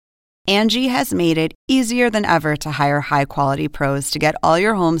Angie has made it easier than ever to hire high-quality pros to get all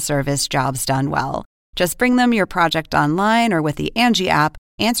your home service jobs done well. Just bring them your project online or with the Angie app,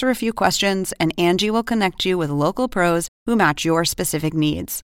 answer a few questions, and Angie will connect you with local pros who match your specific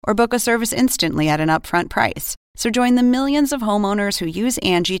needs. Or book a service instantly at an upfront price. So join the millions of homeowners who use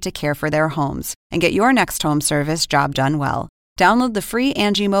Angie to care for their homes and get your next home service job done well. Download the free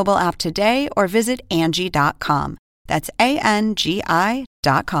Angie mobile app today or visit Angie.com. That's ANGI.com.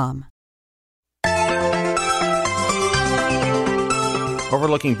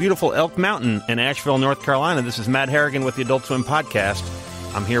 Overlooking beautiful Elk Mountain in Asheville, North Carolina, this is Matt Harrigan with the Adult Swim Podcast.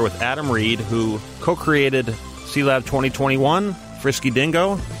 I'm here with Adam Reed, who co-created Sea Lab 2021, Frisky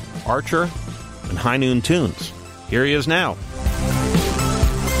Dingo, Archer, and High Noon Tunes. Here he is now.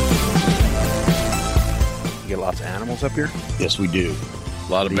 You get lots of animals up here? Yes, we do.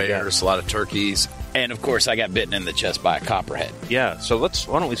 A lot of bears, a lot of turkeys, and of course, I got bitten in the chest by a copperhead. Yeah, so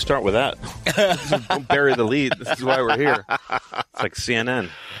why don't we start with that? Don't bury the lead. This is why we're here. It's like CNN.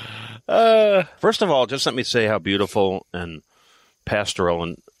 First of all, just let me say how beautiful and pastoral,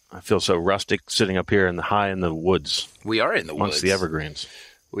 and I feel so rustic sitting up here in the woods. We are in the amongst woods. The evergreens.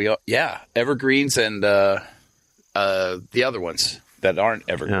 We are, yeah, evergreens and the other ones that aren't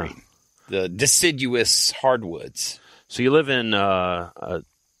evergreen, the deciduous hardwoods. So you live in a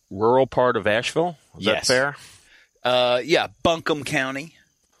rural part of Asheville? Is that fair? Yeah, Buncombe County.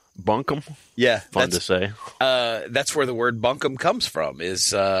 Buncombe? Yeah. Fun to say. That's where the word Buncombe comes from,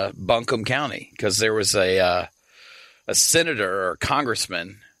 is Buncombe County, because there was a senator or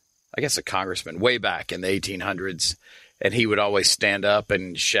congressman, I guess a congressman, way back in the 1800s, and he would always stand up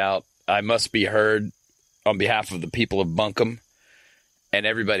and shout, "I must be heard on behalf of the people of Buncombe," and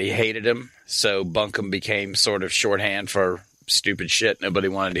everybody hated him, so Buncombe became sort of shorthand for stupid shit nobody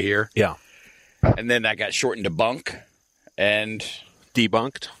wanted to hear. Yeah. And then that got shortened to Bunk and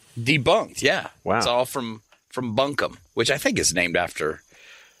Debunked, yeah. Wow. It's all from Buncombe, which I think is named after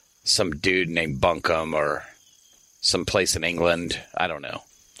some dude named Buncombe or some place in England. I don't know.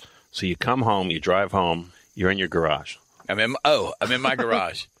 So you come home, you drive home, you're in your garage. I'm in my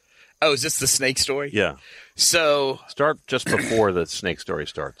garage. Oh, is this the snake story? Yeah. So start just before the snake story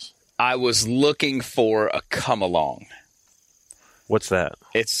starts. I was looking for a come along. What's that?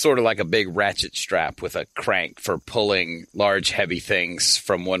 It's sort of like a big ratchet strap with a crank for pulling large, heavy things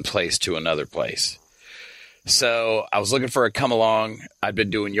from one place to another place. So I was looking for a come along. I'd been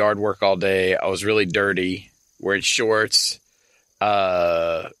doing yard work all day. I was really dirty, wearing shorts,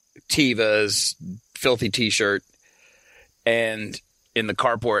 Tevas, filthy T-shirt, and in the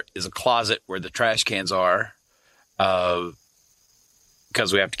carport is a closet where the trash cans are, because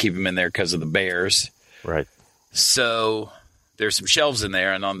we have to keep them in there because of the bears. Right. So there's some shelves in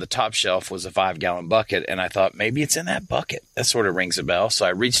there, and on the top shelf was a 5-gallon bucket, and I thought maybe it's in that bucket. That sort of rings a bell. So I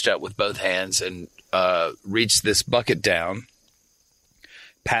reached up with both hands and reached this bucket down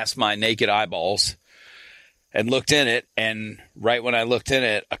past my naked eyeballs and looked in it, and right when I looked in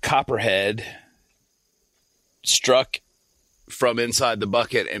it, a copperhead struck from inside the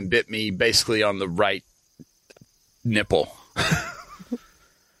bucket and bit me basically on the right nipple.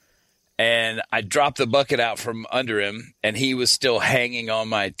 And I dropped the bucket out from under him, and he was still hanging on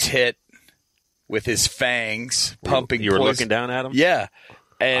my tit with his fangs pumping. You were looking down at him? Yeah.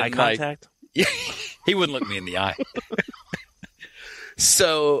 And eye contact? He wouldn't look me in the eye.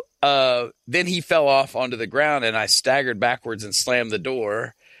 So then he fell off onto the ground, and I staggered backwards and slammed the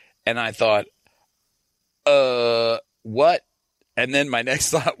door. And I thought, what? And then my next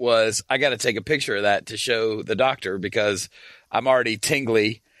thought was, I got to take a picture of that to show the doctor because I'm already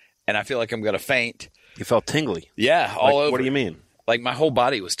tingly and I feel like I'm going to faint. You felt tingly? Yeah, all over. What do you mean? Like my whole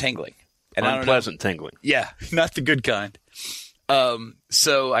body was tingling. And unpleasant tingling. Yeah, not the good kind.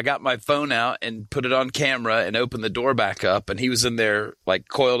 So I got my phone out and put it on camera and opened the door back up, and he was in there like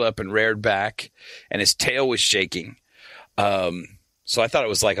coiled up and reared back, and his tail was shaking. So I thought it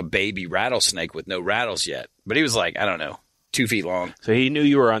was like a baby rattlesnake with no rattles yet, but he was like, I don't know, 2 feet long. So he knew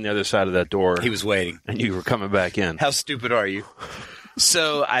you were on the other side of that door. He was waiting. And you were coming back in. How stupid are you?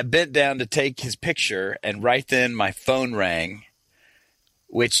 So I bent down to take his picture, and right then my phone rang,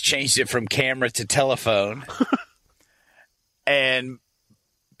 which changed it from camera to telephone. And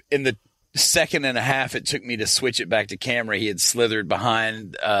in the second and a half it took me to switch it back to camera, he had slithered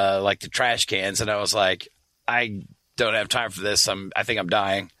behind like the trash cans, and I was like, I don't have time for this. I think I'm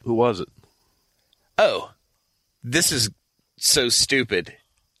dying. Who was it? Oh, this is so stupid.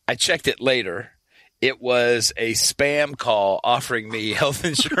 I checked it later. It was a spam call offering me health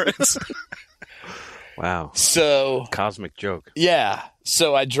insurance. Wow. So cosmic joke. Yeah.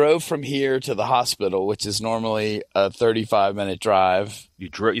 So I drove from here to the hospital, which is normally a 35-minute drive.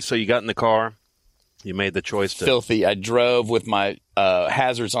 So you got in the car. You made the choice to... Filthy. I drove with my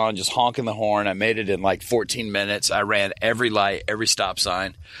hazards on, just honking the horn. I made it in like 14 minutes. I ran every light, every stop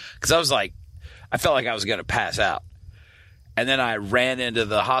sign. Because I felt like I was going to pass out. And then I ran into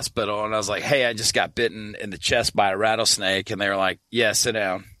the hospital and I was like, hey, I just got bitten in the chest by a rattlesnake. And they were like, yeah, sit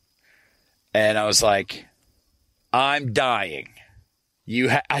down. And I was like, I'm dying.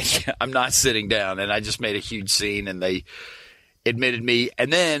 I'm not sitting down. And I just made a huge scene and they admitted me.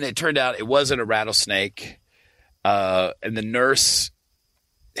 And then it turned out it wasn't a rattlesnake. And the nurse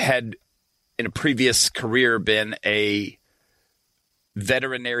had in a previous career been a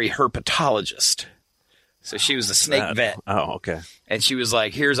veterinary herpetologist. So she was a snake vet. Oh, okay. And she was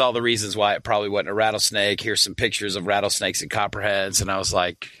like, here's all the reasons why it probably wasn't a rattlesnake. Here's some pictures of rattlesnakes and copperheads. And I was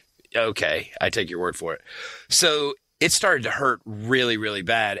like, okay, I take your word for it. So it started to hurt really, really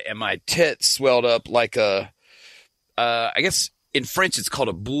bad. And my tit swelled up like I guess in French it's called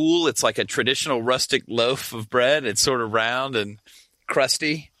a boule. It's like a traditional rustic loaf of bread. It's sort of round and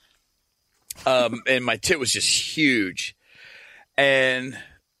crusty. And my tit was just huge. And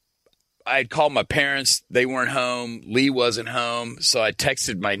I had called my parents. They weren't home. Lee wasn't home. So I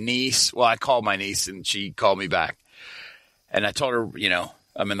texted my niece. Well, I called my niece and she called me back. And I told her,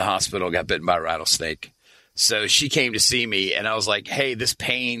 I'm in the hospital, got bitten by a rattlesnake. So she came to see me and I was like, hey, this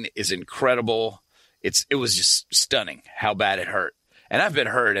pain is incredible. It was just stunning how bad it hurt. And I've been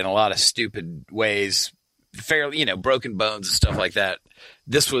hurt in a lot of stupid ways, fairly, broken bones and stuff like that.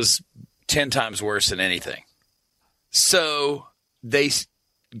 This was 10 times worse than anything. So they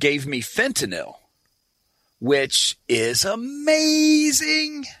gave me fentanyl, which is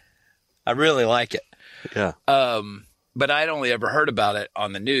amazing. I really like it. Yeah. But I'd only ever heard about it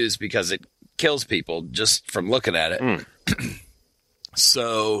on the news because it kills people just from looking at it.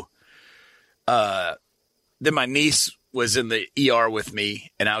 So then my niece was in the ER with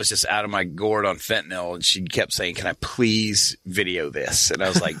me and I was just out of my gourd on fentanyl and she kept saying, can I please video this? And I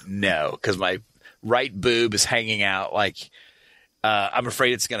was like, no, because my right boob is hanging out like I'm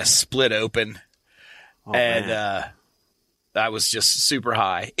afraid it's going to split open. Oh, and man. I was just super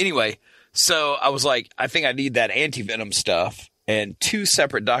high. Anyway, so I was like, I think I need that anti-venom stuff. And 2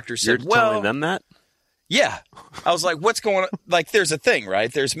 separate doctors said, You're telling them that? Yeah. I was like, what's going on? Like, there's a thing,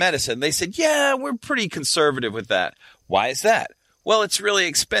 right? There's medicine. They said, yeah, we're pretty conservative with that. Why is that? Well, it's really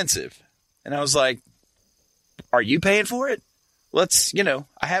expensive. And I was like, are you paying for it? Let's,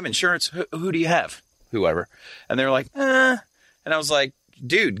 I have insurance. Who do you have? Whoever. And they were like, And I was like,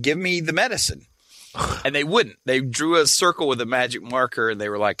 dude, give me the medicine. And they wouldn't. They drew a circle with a magic marker and they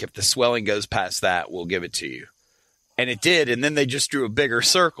were like, if the swelling goes past that, we'll give it to you. And it did. And then they just drew a bigger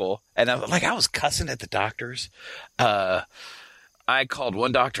circle. And I was cussing at the doctors. I called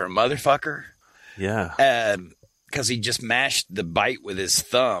one doctor a motherfucker. Yeah. Because he just mashed the bite with his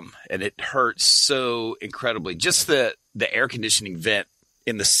thumb and it hurt so incredibly. Just the air conditioning vent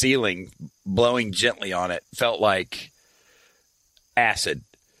in the ceiling blowing gently on it felt like acid.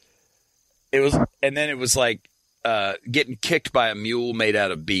 And then it was like getting kicked by a mule made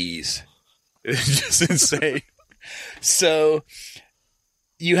out of bees. It was just insane. So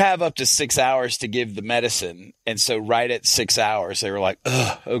you have up to 6 hours to give the medicine. And so right at 6 hours, they were like,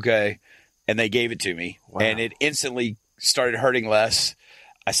 ugh, okay. And they gave it to me. Wow. And it instantly started hurting less.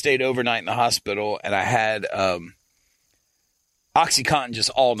 I stayed overnight in the hospital and I had OxyContin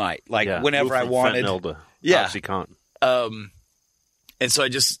just all night. Like whenever I wanted. Fentanyl to OxyContin. And so I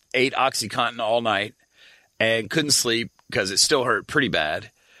just ate OxyContin all night and couldn't sleep because it still hurt pretty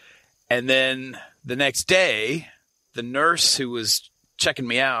bad. And then the next day, the nurse who was checking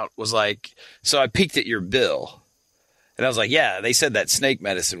me out was like, so I peeked at your bill. And I was like, yeah, they said that snake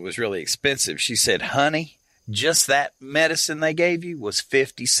medicine was really expensive. She said, honey, just that medicine they gave you was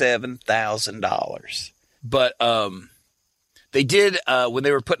 $57,000. But they did, when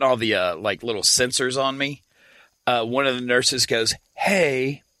they were putting all the little sensors on me, one of the nurses goes,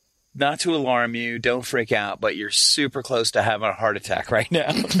 hey, not to alarm you, don't freak out, but you're super close to having a heart attack right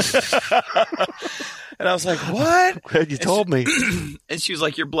now. And I was like, what? Glad you told me. And she was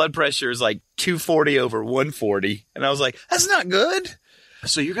like, your blood pressure is like 240 over 140. And I was like, that's not good.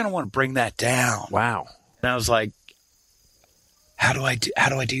 So you're going to want to bring that down. Wow. And I was like, how do I do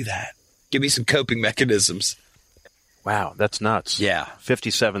that? Give me some coping mechanisms. Wow, that's nuts. Yeah.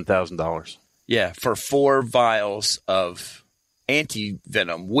 $57,000. Yeah, for 4 vials of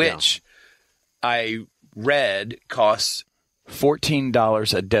anti-venom, which I read costs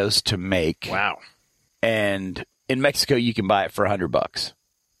 $14 a dose to make. Wow. And in Mexico, you can buy it for $100.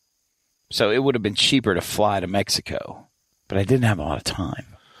 So it would have been cheaper to fly to Mexico, but I didn't have a lot of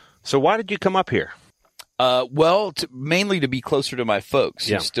time. So why did you come up here? Mainly to be closer to my folks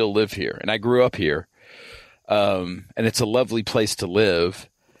who still live here. And I grew up here. And it's a lovely place to live.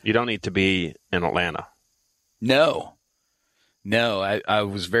 You don't need to be in Atlanta. No, I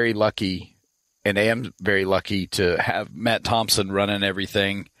was very lucky and am very lucky to have Matt Thompson running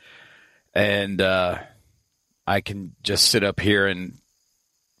everything. And I can just sit up here in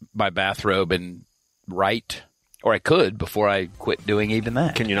my bathrobe and write. Or I could before I quit doing even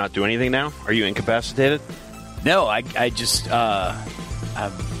that. Can you not do anything now? Are you incapacitated? No, I'm just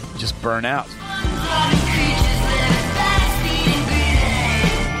burnt out.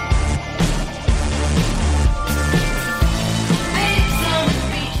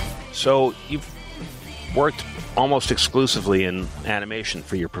 So you've worked almost exclusively in animation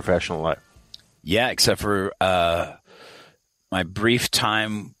for your professional life. Yeah, except for my brief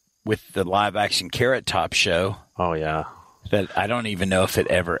time with the live-action Carrot Top show. Oh, yeah. That I don't even know if it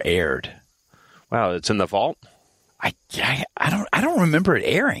ever aired. Wow, it's in the vault? I don't remember it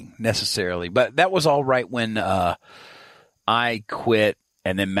airing necessarily, but that was all right when I quit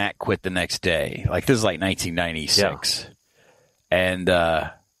and then Matt quit the next day. Like, this is like 1996. Yeah. And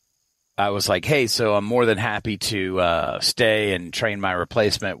I was like, hey, so I'm more than happy to stay and train my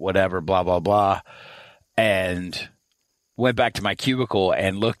replacement, whatever, blah, blah, blah. And went back to my cubicle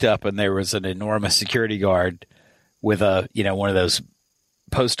and looked up, and there was an enormous security guard with one of those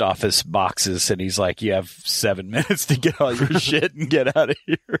post office boxes, and he's like, you have 7 minutes to get all your shit and get out of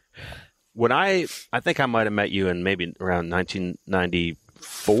here. When I think I might have met you in maybe around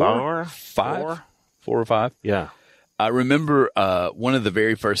 1994, 4 or 5. Yeah. I remember one of the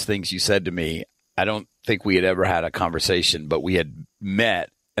very first things you said to me. I don't think we had ever had a conversation, but we had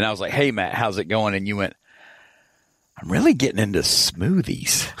met, and I was like, hey, Matt, how's it going? And you went, I'm really getting into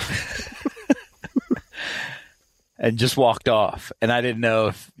smoothies. And just walked off. And I didn't know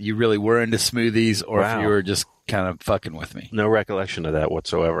if you really were into smoothies or if you were just kind of fucking with me. No recollection of that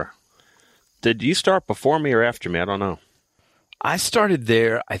whatsoever. Did you start before me or after me? I don't know. I started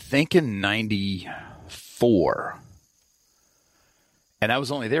there, I think, in 94. And I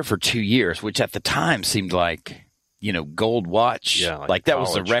was only there for 2 years, which at the time seemed like, gold watch. Yeah, like that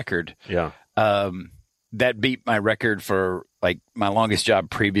was the record. Yeah. That beat my record for, like, my longest job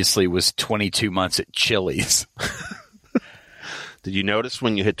previously was 22 months at Chili's. Did you notice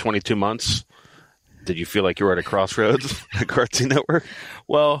when you hit 22 months, did you feel like you were at a crossroads at Cartoon Network?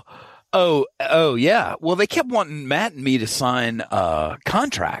 Well, yeah. Well, they kept wanting Matt and me to sign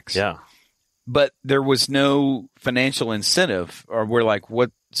contracts. Yeah. But there was no financial incentive. Or we're like,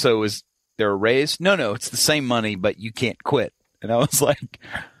 what? So is there a raise? No, it's the same money, but you can't quit. And I was like,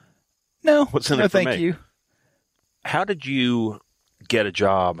 no, what's in it for thank me? You. How did you get a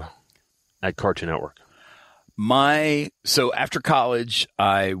job at Cartoon Network? So after college,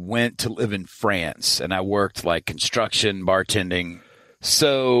 I went to live in France, and I worked like construction, bartending.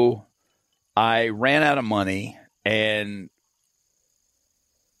 So I ran out of money and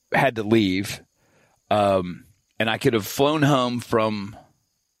had to leave. And I could have flown home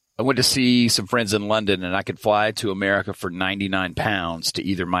I went to see some friends in London, and I could fly to America for 99 pounds to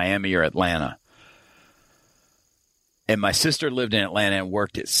either Miami or Atlanta. And my sister lived in Atlanta and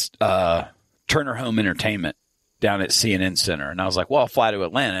worked at Turner Home Entertainment down at CNN Center. And I was like, well, I'll fly to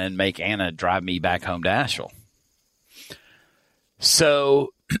Atlanta and make Anna drive me back home to Asheville.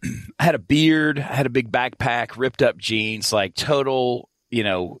 So I had a beard, I had a big backpack, ripped up jeans, like total,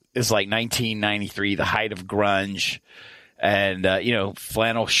 it's like 1993, the height of grunge. And,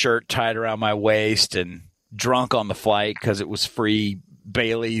 flannel shirt tied around my waist and drunk on the flight because it was free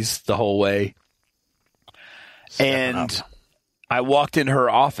Bailey's the whole way. And I walked in her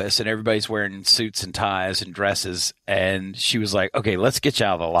office, and everybody's wearing suits and ties and dresses. And she was like, okay, let's get you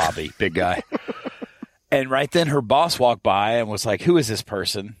out of the lobby, big guy. And right then her boss walked by and was like, who is this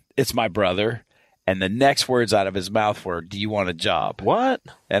person? It's my brother. And the next words out of his mouth were, do you want a job? What?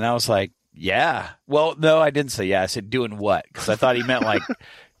 And I was like, yeah. Well, no, I didn't say yeah. I said doing what? Because I thought he meant like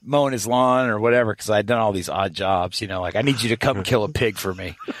mowing his lawn or whatever, because I'd done all these odd jobs, like I need you to come kill a pig for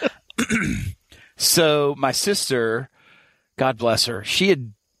me. So my sister, God bless her, she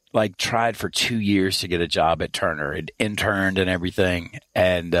had like tried for 2 years to get a job at Turner, had interned and everything.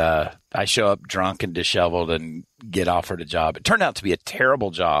 And I show up drunk and disheveled and get offered a job. It turned out to be a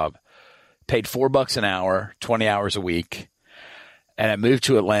terrible job. Paid $4 an hour, 20 hours a week. And I moved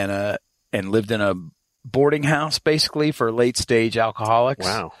to Atlanta and lived in a boarding house basically for late stage alcoholics.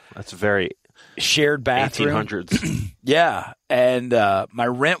 Wow. That's very shared bathroom. 1800s. Yeah. And my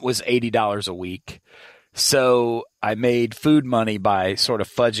rent was $80 a week. So I made food money by sort of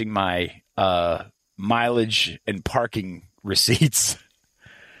fudging my mileage and parking receipts.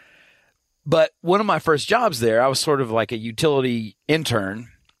 But one of my first jobs there, I was sort of like a utility intern,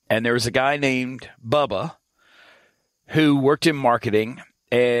 and there was a guy named Bubba who worked in marketing,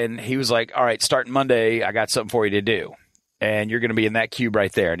 and he was like, all right, starting Monday, I got something for you to do, and you're going to be in that cube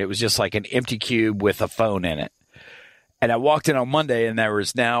right there. And it was just like an empty cube with a phone in it. And I walked in on Monday, and there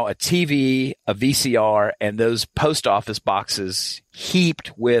was now a TV, a VCR, and those post office boxes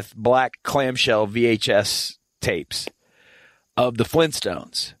heaped with black clamshell VHS tapes of the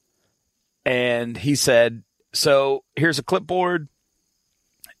Flintstones. And he said, so here's a clipboard.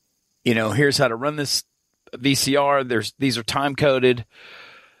 Here's how to run this VCR. These are time coded.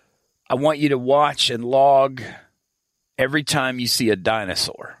 I want you to watch and log every time you see a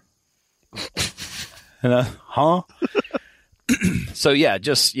dinosaur. Huh? So yeah,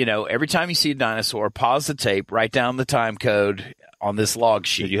 just, every time you see a dinosaur, pause the tape, write down the time code on this log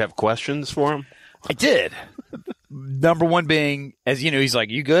sheet. Did you have questions for him? I did. Number one being, as you know, he's like,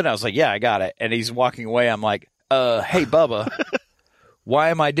 you good? I was like, yeah, I got it. And he's walking away. I'm like, hey, Bubba,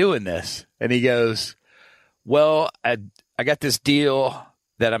 why am I doing this? And he goes, well, I got this deal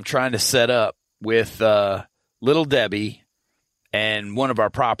that I'm trying to set up with Little Debbie and one of our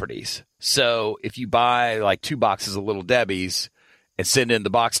properties. So if you buy like 2 boxes of Little Debbie's and send in the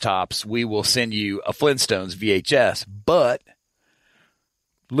box tops, we will send you a Flintstones VHS. But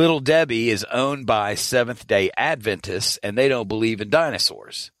Little Debbie is owned by Seventh-day Adventists, and they don't believe in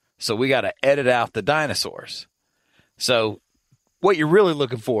dinosaurs. So we got to edit out the dinosaurs. So what you're really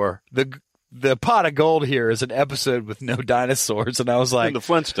looking for, the pot of gold here is an episode with no dinosaurs. And I was like, and the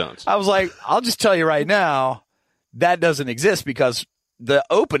Flintstones. I was like, I'll just tell you right now, that doesn't exist because the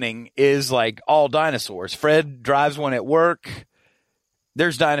opening is like all dinosaurs. Fred drives one at work.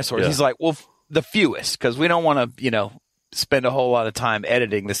 There's dinosaurs. Yeah. He's like, well, the fewest, because we don't want to, spend a whole lot of time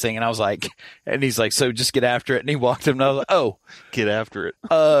editing this thing. And I was like, and he's like, so just get after it. And he walked him and I was like, oh, get after it.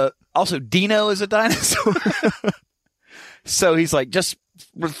 Also Dino is a dinosaur. So he's like, just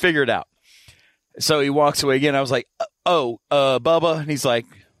figure it out. So he walks away again. I was like, Bubba. And he's like,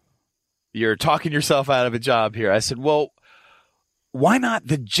 you're talking yourself out of a job here. I said, well, why not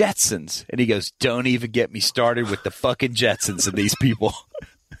the Jetsons? And he goes, don't even get me started with the fucking Jetsons and these people.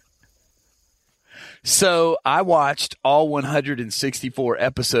 So I watched all 164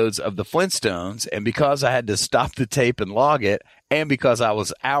 episodes of the Flintstones, and because I had to stop the tape and log it, and because I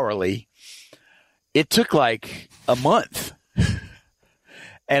was hourly, it took like a month.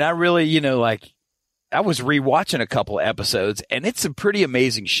 And I really, I was rewatching a couple of episodes, and it's a pretty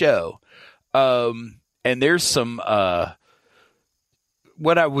amazing show. And there's some,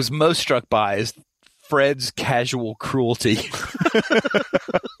 what I was most struck by is Fred's casual cruelty.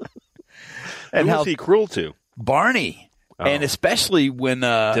 And who was he cruel to? Barney. Oh. And especially when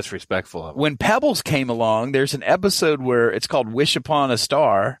disrespectful of him. When Pebbles came along, there's an episode where it's called Wish Upon a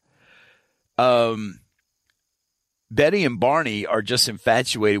Star. Betty and Barney are just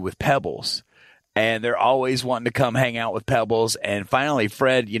infatuated with Pebbles. And they're always wanting to come hang out with Pebbles. And finally,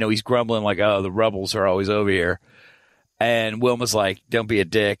 Fred, he's grumbling like, oh, the rebels are always over here. And Wilma's like, don't be a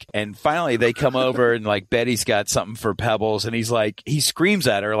dick. And finally they come over and like Betty's got something for Pebbles. And he's like, he screams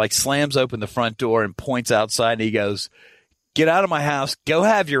at her, like slams open the front door and points outside. And he goes, get out of my house. Go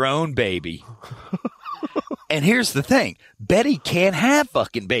have your own baby. And here's the thing. Betty can't have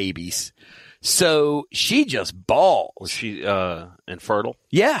fucking babies. So she just bawls. Was she infertile?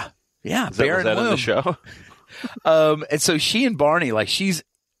 Yeah. Yeah. Was that in the show? And so she and Barney, like she's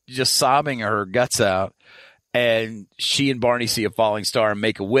just sobbing her guts out. And she and Barney see a falling star and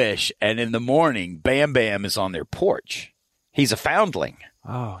make a wish. And in the morning, Bam Bam is on their porch. He's a foundling.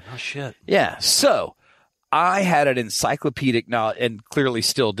 Oh, no shit. Yeah. So I had an encyclopedic knowledge, and clearly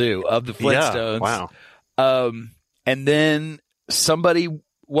still do, of the Flintstones. Yeah, wow. And then somebody,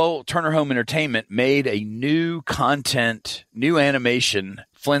 Turner Home Entertainment made a new animation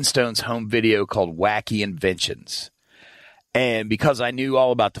Flintstones home video called Wacky Inventions. And because I knew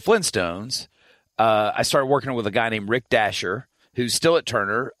all about the Flintstones, I started working with a guy named Rick Dasher, who's still at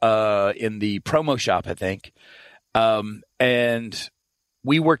Turner in the promo shop, I think. And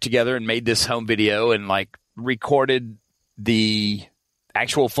we worked together and made this home video and like recorded the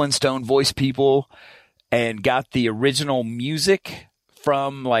actual Flintstone voice people and got the original music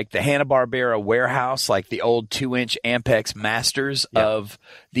from like the Hanna-Barbera warehouse, like the old 2-inch Ampex masters of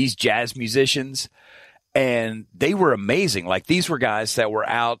these jazz musicians. And they were amazing. Like these were guys that were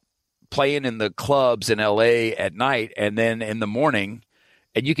out playing in the clubs in LA at night, and then in the morning,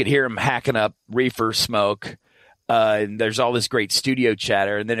 and you could hear them hacking up reefer smoke. And there's all this great studio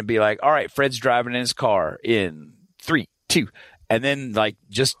chatter, and then it'd be like, all right, Fred's driving in his car in 3, 2, and then like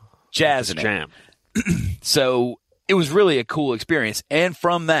just jazzing it. Jam. So it was really a cool experience. And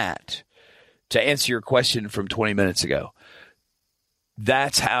from that, to answer your question from 20 minutes ago,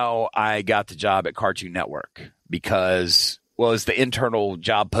 that's how I got the job at Cartoon Network because, well, it's the internal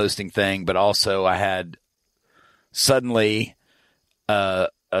job posting thing, but also I had suddenly a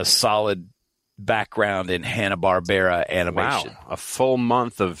solid background in Hanna-Barbera animation. Wow. A full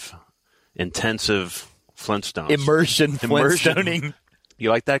month of intensive Flintstones. Immersion Flintstoning. You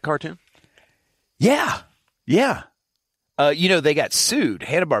like that cartoon? Yeah. Yeah. They got sued.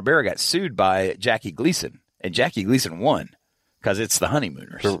 Hanna-Barbera got sued by Jackie Gleason, and Jackie Gleason won because it's the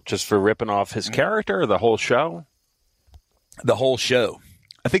Honeymooners. Just for ripping off his character or the whole show? The whole show.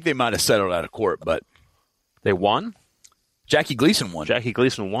 I think they might have settled out of court, but they won? Jackie Gleason won. Jackie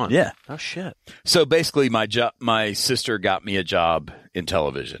Gleason won. Yeah. Oh, shit. So basically, my sister got me a job in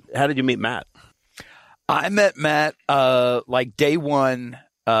television. How did you meet Matt? I met Matt like day one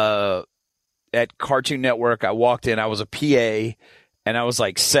at Cartoon Network. I walked in. I was a PA, and I was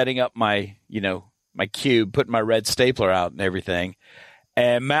like setting up my cube, putting my red stapler out and everything.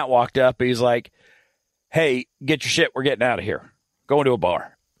 And Matt walked up. He was like, "Hey, get your shit. We're getting out of here. Going to a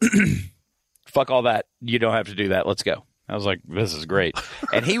bar." Fuck all that. You don't have to do that. Let's go. I was like, this is great.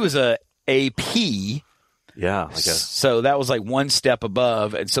 And he was a AP. Yeah. So that was like one step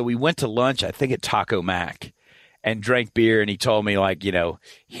above. And so we went to lunch, I think at Taco Mac, and drank beer. And he told me, like,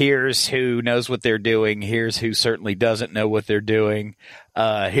 here's who knows what they're doing. Here's who certainly doesn't know what they're doing.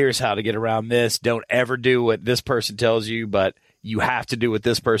 Here's how to get around this. Don't ever do what this person tells you, but you have to do what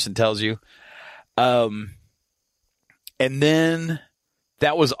this person tells you. And then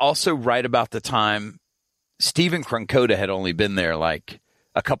that was also right about the time Stephen Croncoda had only been there like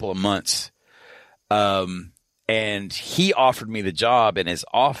a couple of months. And he offered me the job in his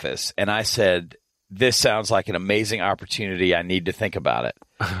office. And I said, this sounds like an amazing opportunity. I need to think about it.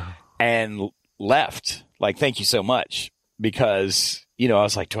 And left. Like, thank you so much. Because, I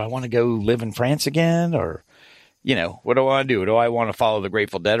was like, do I want to go live in France again? Or, what do I want to do? Do I want to follow the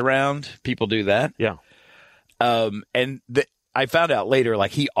Grateful Dead around? People do that. Yeah. I found out later,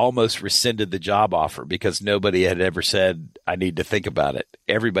 like, he almost rescinded the job offer because nobody had ever said, I need to think about it.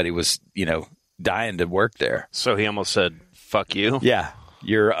 Everybody was, dying to work there. So he almost said, fuck you? Yeah.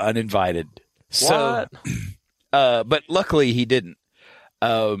 You're uninvited. What? But luckily he didn't.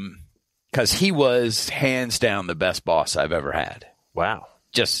 Because he was hands down the best boss I've ever had. Wow.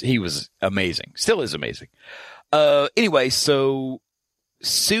 He was amazing. Still is amazing. Anyway, so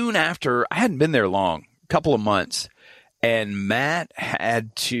soon after, I hadn't been there long, a couple of months. And Matt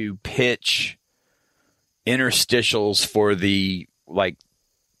had to pitch interstitials for the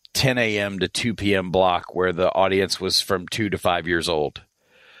 10 a.m. to 2 p.m. block where the audience was from 2 to 5 years old.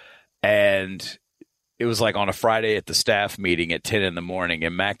 And it was like on a Friday at the staff meeting at 10 in the morning.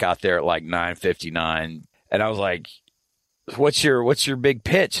 And Matt got there at like 9:59. And I was like, what's your big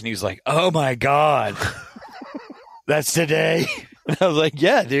pitch? And he was like, oh my God, that's today. And I was like,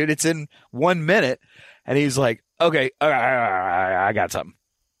 yeah, dude, it's in 1 minute. And he's like, okay, I got something.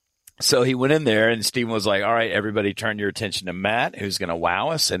 So he went in there, and Steven was like, all right, everybody turn your attention to Matt, who's going to wow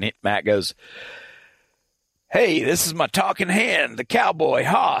us. And Matt goes, hey, this is my talking hand, the cowboy,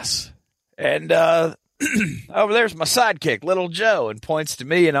 Hoss. And over there's my sidekick, Little Joe, and points to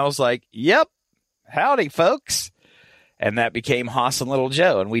me. And I was like, yep, howdy, folks. And that became Hoss and Little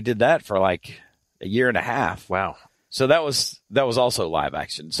Joe. And we did that for like a year and a half. Wow. So that was also live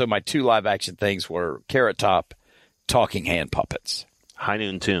action. So my two live action things were Carrot Top, talking hand puppets. High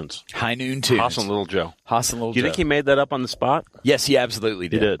Noon Tunes. High Noon Tunes. Hoss and Little Joe. Hoss and Little Joe. Do you think he made that up on the spot? Yes, he absolutely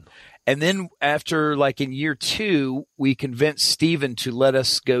did. He did. And then after, in year 2, we convinced Steven to let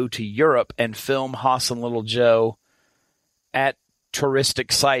us go to Europe and film Hoss and Little Joe at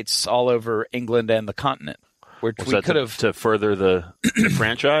touristic sites all over England and the continent. Which we could have to further the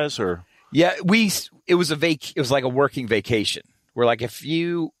franchise, or yeah, it was like a working vacation. We're like,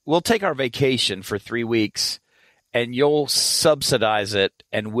 we'll take our vacation for 3 weeks, and you'll subsidize it,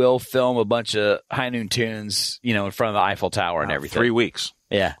 and we'll film a bunch of High Noon Tunes, in front of the Eiffel Tower and everything. 3 weeks.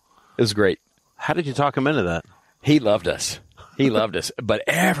 Yeah, it was great. How did you talk him into that? He loved us. But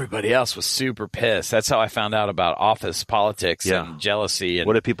everybody else was super pissed. That's how I found out about office politics and jealousy. And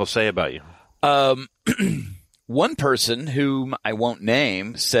what did people say about you? One person, whom I won't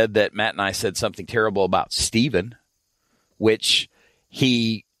name, said that Matt and I said something terrible about Steven, which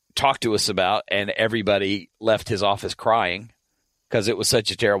he talked to us about, and everybody left his office crying because it was such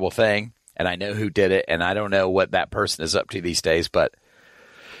a terrible thing. And I know who did it, and I don't know what that person is up to these days, but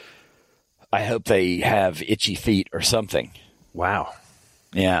I hope they have itchy feet or something. Wow.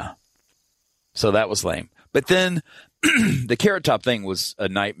 Yeah. So that was lame. But then the Carrot Top thing was a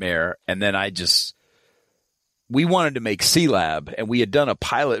nightmare. And then we wanted to make C-Lab, and we had done a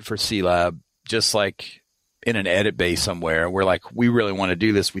pilot for C-Lab just like in an edit bay somewhere. We're like, we really want to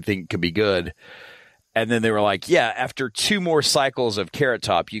do this. We think it could be good. And then they were like, yeah, after 2 more cycles of Carrot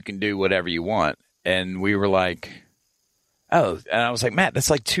Top, you can do whatever you want. And we were like, oh, and I was like, Matt, that's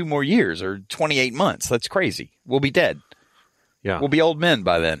like 2 more years or 28 months. That's crazy. We'll be dead. Yeah. We'll be old men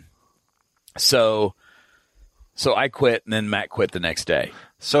by then. So I quit, and then Matt quit the next day.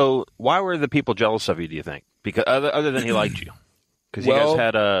 So why were the people jealous of you, do you think? Because other than he liked you? Because you guys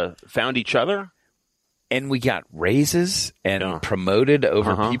had found each other? And we got raises and promoted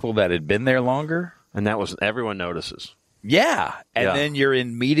over people that had been there longer. And that was, everyone notices. Yeah. And then you're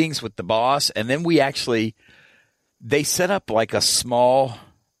in meetings with the boss. And then they set up like a small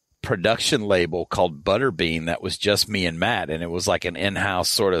production label called Butterbean that was just me and Matt. And it was like an in-house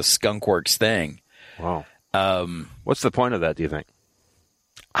sort of Skunkworks thing. Wow. What's the point of that, do you think?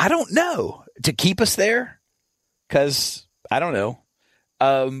 I don't know. To keep us there? Because I don't know.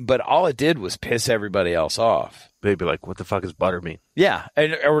 But all it did was piss everybody else off. They'd be like, what the fuck is Butterbean? Yeah.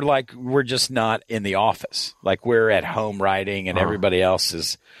 Or like, we're just not in the office. Like, we're at home writing, and everybody else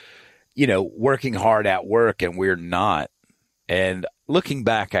is, working hard at work, and we're not. And looking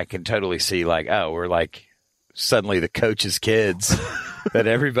back, I can totally see like, oh, we're like suddenly the coach's kids that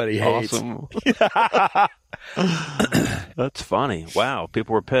everybody hates. Awesome. That's funny. Wow.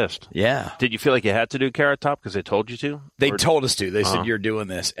 People were pissed. Yeah. Did you feel like you had to do Carrot Top because they told you to? They told us to. They said, you're doing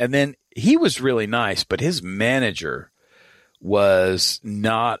this. And then he was really nice, but his manager was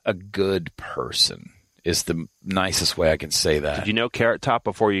not a good person, is the nicest way I can say that. Did you know Carrot Top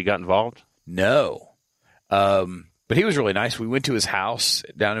before you got involved? No. But he was really nice. We went to his house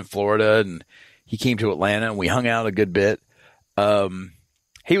down in Florida, and he came to Atlanta, and we hung out a good bit.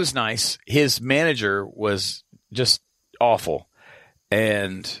 He was nice. His manager was just awful.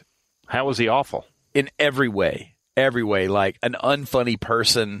 And how was he awful? In every way, like an unfunny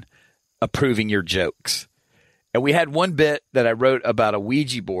person approving your jokes. And we had one bit that I wrote about a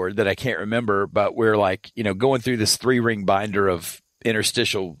Ouija board that I can't remember, but we're like, going through this 3-ring binder of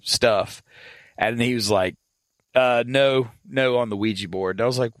interstitial stuff. And he was like, no on the Ouija board. And I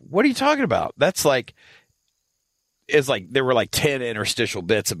was like, what are you talking about? That's like, it's like there were like 10 interstitial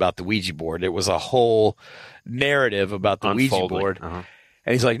bits about the Ouija board. It was a whole narrative about the Ouija board. And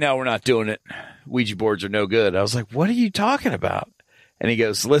he's like, no, we're not doing it. Ouija boards are no good. I was like, what are you talking about? And he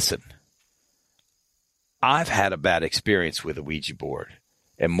goes, listen, I've had a bad experience with a Ouija board.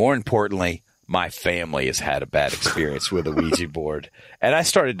 And more importantly, my family has had a bad experience with a Ouija board. And I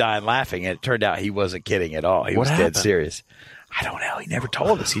started dying laughing, and it turned out he wasn't kidding at all. He was dead serious. I don't know. He never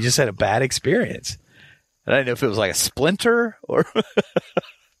told us. He just had a bad experience. And I didn't know if it was like a splinter or.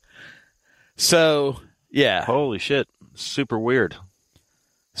 So, yeah. Holy shit. Super weird.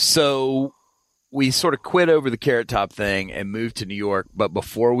 So we sort of quit over the Carrot Top thing and moved to New York. But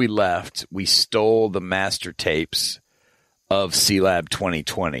before we left, we stole the master tapes of C-Lab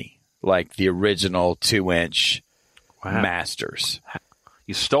 2020, like the original 2-inch masters.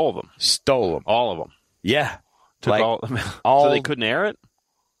 You stole them? Stole them. All of them? Yeah. Took like, all, so they couldn't air it?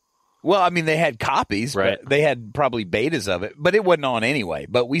 Well, I mean, they had copies, right? But they had probably betas of it, but it wasn't on anyway.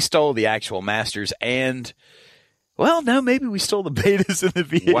 But we stole the actual masters, and well, no, maybe we stole the betas and the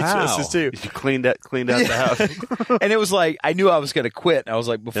VHSs too. You cleaned out the house. And it was like, I knew I was going to quit. And I was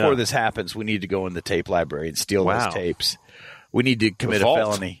like, before this happens, we need to go in the tape library and steal those tapes. We need to commit a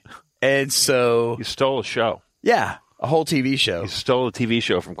felony. And so you stole a show. Yeah, a whole TV show. You stole a TV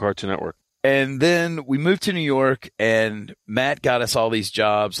show from Cartoon Network. And then we moved to New York, and Matt got us all these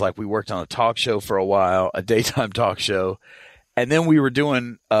jobs. Like, we worked on a talk show for a while, a daytime talk show. And then we were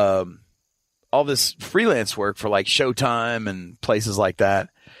doing all this freelance work for like Showtime and places like that.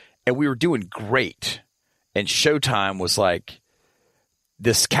 And we were doing great. And Showtime was like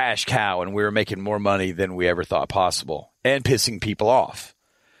this cash cow, and we were making more money than we ever thought possible and pissing people off.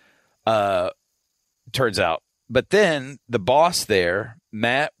 Turns out. But then the boss there,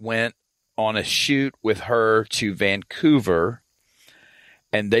 Matt, went on a shoot with her to Vancouver,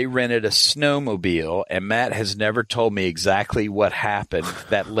 and they rented a snowmobile, and Matt has never told me exactly what happened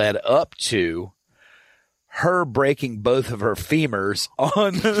that led up to her breaking both of her femurs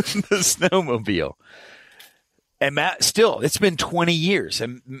on the snowmobile. And Matt, still, it's been 20 years,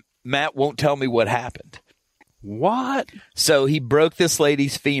 and Matt won't tell me what happened. What? So he broke this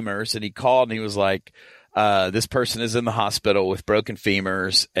lady's femurs, and he called, and he was like, this person is in the hospital with broken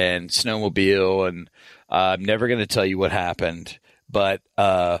femurs and snowmobile, and I'm never going to tell you what happened. But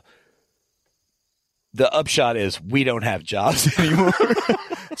the upshot is we don't have jobs anymore.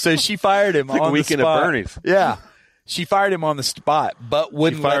 So she fired him on the spot. Weekend at Bernie's. Yeah. She fired him on the spot, but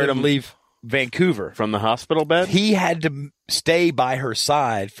wouldn't let him leave Vancouver. From the hospital bed? He had to stay by her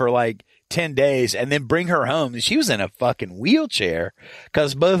side for like 10 days and then bring her home. She was in a fucking wheelchair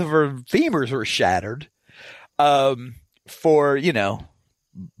because both of her femurs were shattered for,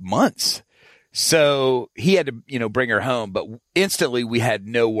 months. So he had to, bring her home. But instantly we had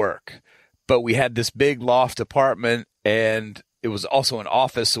no work. But we had this big loft apartment and it was also an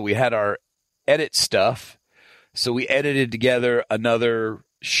office. So we had our edit stuff. So we edited together another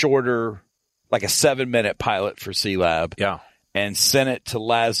shorter, like a 7-minute pilot for C-Lab. Yeah. And sent it to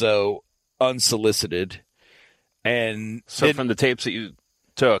Lazo unsolicited. And so from the tapes that you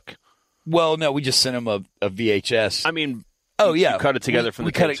took. Well, no, we just sent him a VHS. I mean, oh yeah, you cut it together from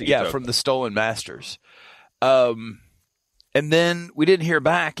the tapes that you took. From the Stolen Masters. And then we didn't hear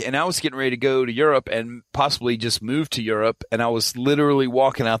back, and I was getting ready to go to Europe and possibly just move to Europe. And I was literally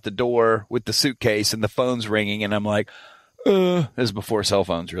walking out the door with the suitcase, and the phone's ringing, and I'm like, this is before cell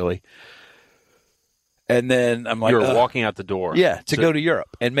phones, really. And then I'm like, you're walking out the door. Yeah, to go to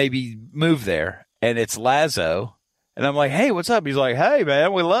Europe and maybe move there. And it's Lazo. And I'm like, hey, what's up? He's like, hey,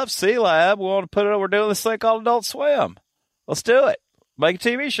 man, we love C-Lab. We want to put it on. We're doing this thing called Adult Swim. Let's do it. Make a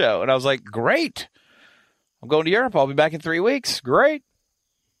TV show. And I was like, great. I'm going to Europe. I'll be back in 3 weeks. Great.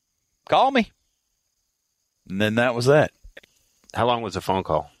 Call me. And then that was that. How long was the phone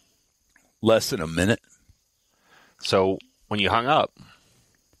call? Less than a minute. So when you hung up,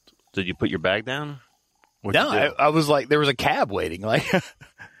 did you put your bag down? No, I was like, there was a cab waiting. Like,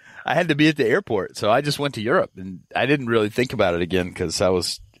 I had to be at the airport. So I just went to Europe, and I didn't really think about it again because I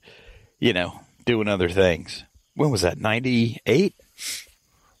was, doing other things. When was that? 98?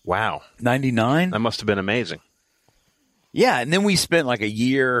 Wow. 99? That must have been amazing. Yeah, and then we spent like a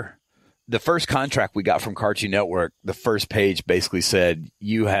year. The first contract we got from Cartoon Network, the first page basically said,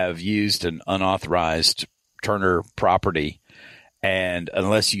 you have used an unauthorized Turner property, and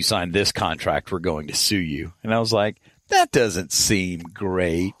unless you sign this contract, we're going to sue you. And I was like, that doesn't seem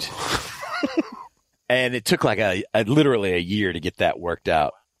great. And it took like literally a year to get that worked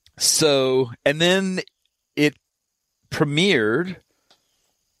out. So, and then it premiered,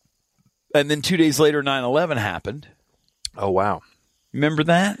 and then 2 days later, 9/11 happened. Oh, wow. Remember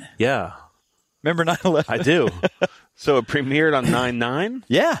that? Yeah. Remember 9/11? I do. So it premiered on 9/9?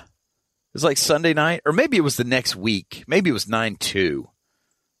 Yeah. It was like Sunday night, or maybe it was the next week. Maybe it was 9/2.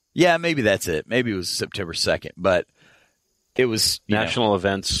 Yeah, maybe that's it. Maybe it was September 2nd, but it was national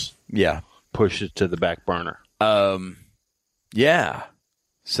events. Yeah. Push it to the back burner. Yeah.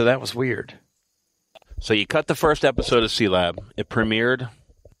 So that was weird. So you cut the first episode of C-Lab. It premiered,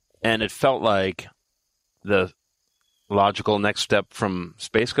 and it felt like the logical next step from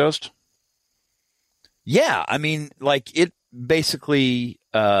Space Ghost. Yeah, I mean, like it basically,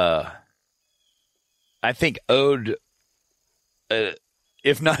 I think owed,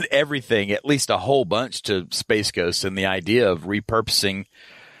 if not everything, at least a whole bunch to Space Ghost and the idea of repurposing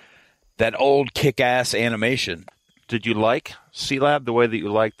that old kick-ass animation. Did you like C-Lab the way that you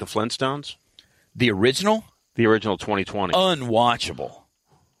liked the Flintstones? The original? The original 2020. Unwatchable.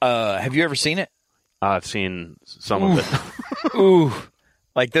 Have you ever seen it? I've seen some of it. Ooh.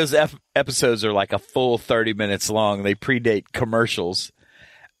 Like those episodes are like a full 30 minutes long. They predate commercials.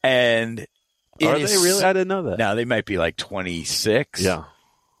 And are they really? I didn't know that. No, they might be like 26. Yeah.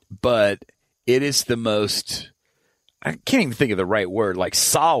 But it is the most, I can't even think of the right word, like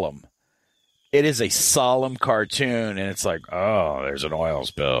solemn. It is a solemn cartoon, and it's like, oh, there's an oil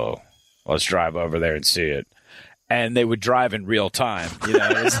spill. Let's drive over there and see it. And they would drive in real time.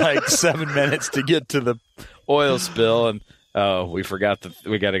 It's like 7 minutes to get to the oil spill, and we forgot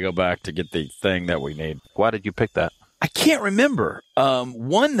we got to go back to get the thing that we need. Why did you pick that? I can't remember.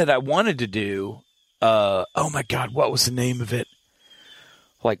 One that I wanted to do. Oh my God, what was the name of it?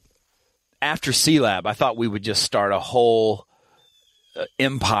 Like after C-Lab, I thought we would just start a whole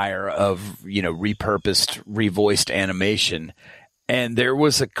empire of repurposed, revoiced animation. And there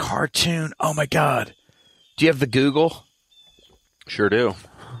was a cartoon. Oh my God, do you have the Google? Sure do.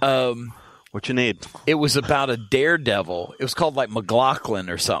 What you need? It was about a daredevil. It was called like McLaughlin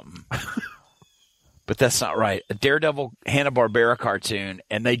or something. But that's not right. A Daredevil Hanna-Barbera cartoon,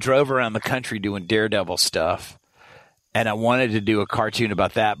 and they drove around the country doing Daredevil stuff. And I wanted to do a cartoon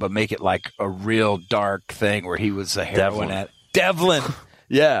about that, but make it like a real dark thing where he was a heroin addict. Devlin!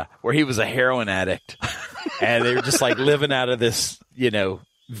 Yeah, where he was a heroin addict. And they were just like living out of this,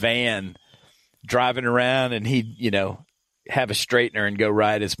 van, driving around, and he'd, have a straightener and go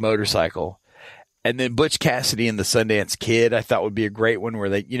ride his motorcycle. And then Butch Cassidy and the Sundance Kid, I thought would be a great one where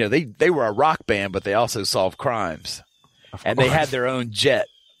they, they were a rock band, but they also solved crimes. And they had their own jet.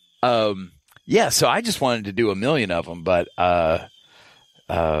 Yeah, so I just wanted to do 1 million of them, but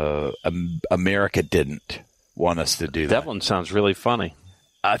America didn't want us to do that. Devlin sounds really funny.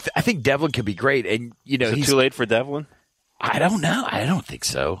 I think Devlin could be great, and Is it too late for Devlin? I don't know. I don't think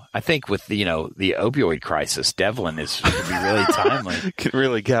so. I think with the opioid crisis, Devlin could be really timely. Could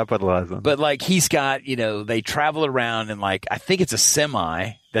really capitalize on. But like he's got, they travel around and like I think it's a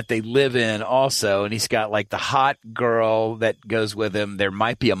semi that they live in also, and he's got like the hot girl that goes with him. There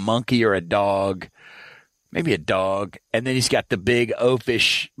might be a monkey or a dog, maybe a dog, and then he's got the big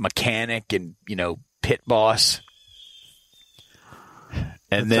oafish mechanic and pit boss.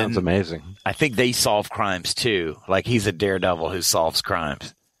 And that then sounds amazing. I think they solve crimes too. Like he's a daredevil who solves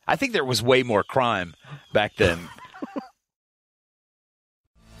crimes. I think there was way more crime back then.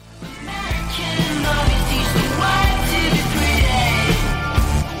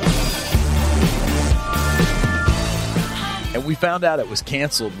 And we found out it was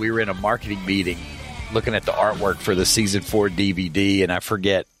canceled. We were in a marketing meeting looking at the artwork for the season 4 DVD, and I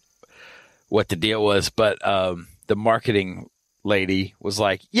forget what the deal was, but the marketing lady was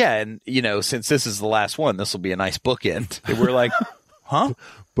like, yeah, and since this is the last one, this will be a nice bookend. And we're like, huh?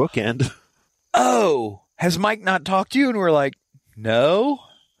 Bookend? Oh, has Mike not talked to you? And we're like, no.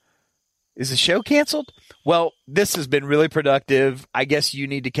 Is the show canceled? Well, this has been really productive. I guess you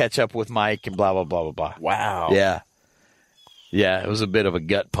need to catch up with Mike and blah, blah, blah, blah, blah. Wow. Yeah. Yeah, it was a bit of a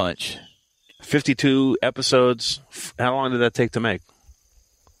gut punch. 52 episodes. How long did that take to make?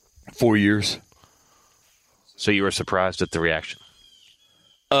 4 years. So you were surprised at the reaction?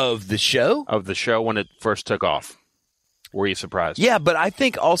 Of the show? Of the show when it first took off. Were you surprised? Yeah, but I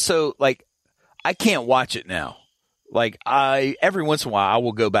think also, like, I can't watch it now. Like, every once in a while, I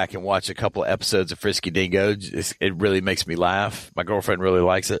will go back and watch a couple of episodes of Frisky Dingo. It really makes me laugh. My girlfriend really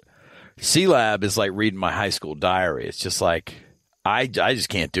likes it. C-Lab is like reading my high school diary. It's just like, I just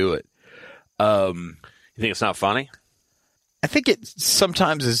can't do it. You think it's not funny? I think it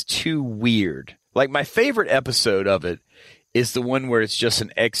sometimes is too weird. Like, my favorite episode of it is the one where it's just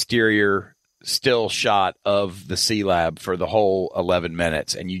an exterior still shot of the C-Lab for the whole 11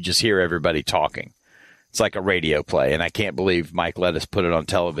 minutes, and you just hear everybody talking. It's like a radio play, and I can't believe Mike let us put it on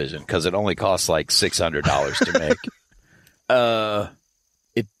television because it only costs like $600 to make.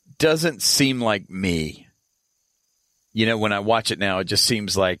 It doesn't seem like me. When I watch it now, it just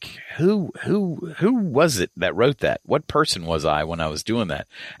seems like who was it that wrote that? What person was I when I was doing that?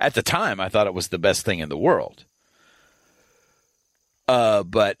 At the time, I thought it was the best thing in the world.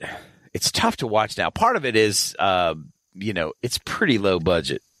 But it's tough to watch now. Part of it is, it's pretty low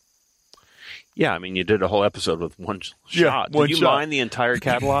budget. Yeah, I mean, you did a whole episode with one shot. Did you mine the entire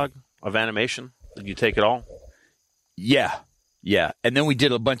catalog of animation? Did you take it all? Yeah. Yeah, and then we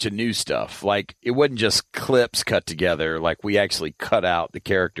did a bunch of new stuff. Like, it wasn't just clips cut together. Like, we actually cut out the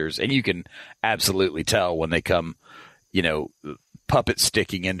characters. And you can absolutely tell when they come, puppet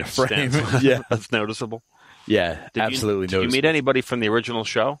sticking into frame. Yeah, that's noticeable. Yeah, absolutely noticeable. Did you meet anybody from the original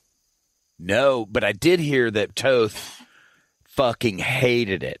show? No, but I did hear that Toth fucking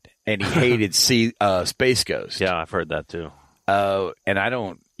hated it. And he hated Space Ghost. Yeah, I've heard that too. And I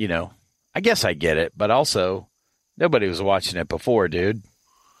don't, I guess I get it. But also, nobody was watching it before, dude.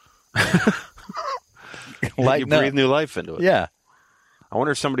 You breathe new life into it. Yeah. I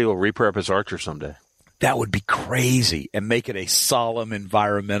wonder if somebody will repurpose Archer someday. That would be crazy and make it a solemn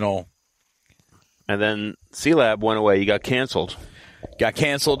environmental. And then C-Lab went away. You got canceled.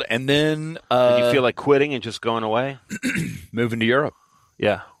 And then... did you feel like quitting and just going away? Moving to Europe.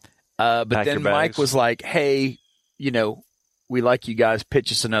 Yeah. But then Mike was like, hey, we like you guys.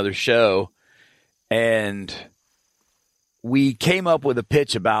 Pitch us another show. And we came up with a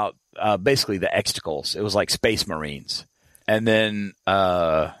pitch about basically the Exticles. It was like Space Marines. And then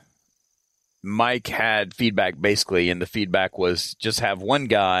Mike had feedback basically, and the feedback was just have one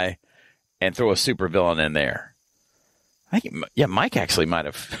guy and throw a supervillain in there. Mike actually might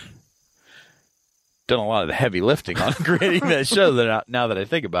have done a lot of the heavy lifting on creating that show now that I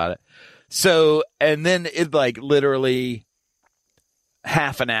think about it. So, and then it like literally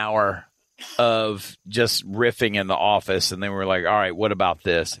half an hour of just riffing in the office, and then we're like, all right, what about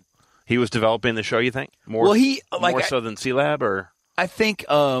this? He was developing the show, you think? More so than C-Lab, or? I think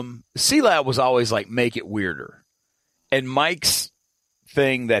C-Lab was always like, make it weirder. And Mike's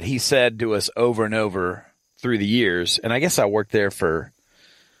thing that he said to us over and over through the years, and I guess I worked there for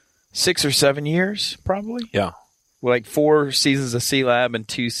 6 or 7 years, probably. Yeah. Like 4 seasons of C-Lab and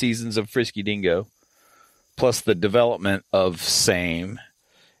 2 seasons of Frisky Dingo, plus the development of same.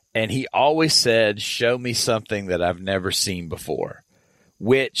 And he always said, show me something that I've never seen before,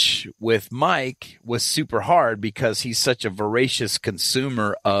 which with Mike was super hard because he's such a voracious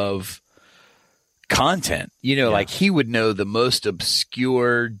consumer of content. Like he would know the most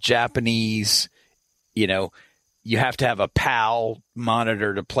obscure Japanese, you have to have a PAL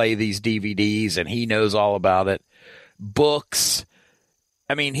monitor to play these DVDs, and he knows all about it. Books.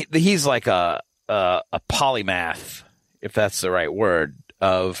 I mean, he's like a polymath, if that's the right word,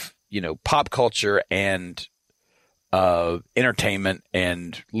 of, pop culture and entertainment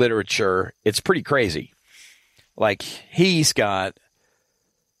and literature. It's pretty crazy. Like, he's got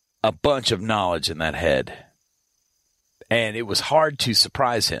a bunch of knowledge in that head. And it was hard to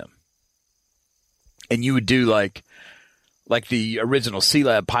surprise him. And you would do like the original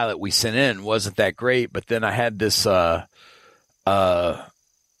C-Lab pilot we sent in wasn't that great, but then I had this Tom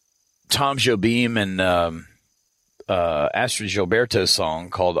Jobim and Astrid Gilberto song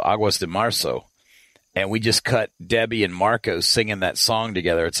called Aguas de Marzo. And we just cut Debbie and Marco singing that song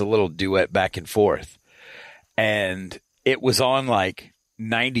together. It's a little duet back and forth. And it was on like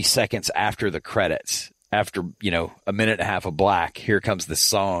 90 seconds after the credits. After, a minute and a half of black, here comes this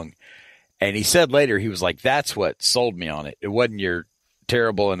song. And he said later, he was like, that's what sold me on it. It wasn't your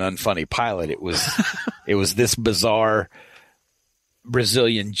terrible and unfunny pilot. It was this bizarre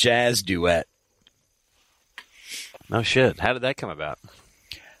Brazilian jazz duet. No shit. How did that come about?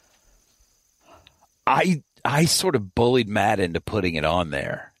 I sort of bullied Matt into putting it on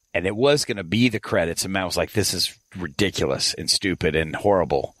there. And it was going to be the credits. And Matt was like, this is ridiculous and stupid and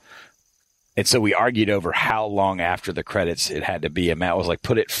horrible. And so we argued over how long after the credits it had to be. And Matt was like,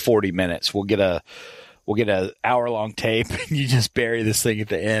 put it 40 minutes. We'll get a hour-long tape, and you just bury this thing at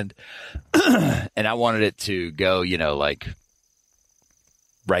the end. And I wanted it to go, like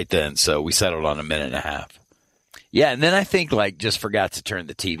right then. So we settled on a minute and a half. Yeah, and then I think just forgot to turn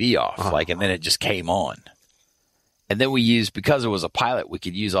the TV off. And then it just came on. And then we used, because it was a pilot, we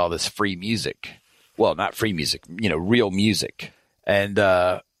could use all this free music. Well, not free music, real music. And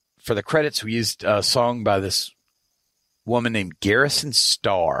for the credits, we used a song by this woman named Garrison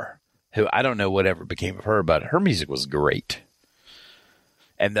Starr, who I don't know whatever became of her, but her music was great.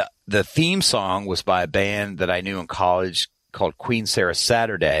 And the theme song was by a band that I knew in college called Queen Sarah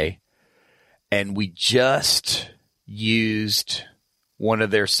Saturday. And we just used one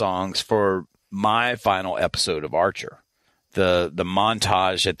of their songs for my final episode of Archer. The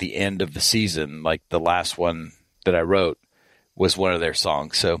montage at the end of the season, like the last one that I wrote, was one of their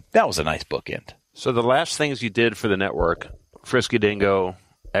songs. So that was a nice bookend. So the last things you did for the network, Frisky Dingo,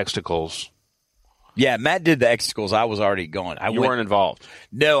 Extacles. Yeah, Matt did the Extacles. I was already going. You weren't involved?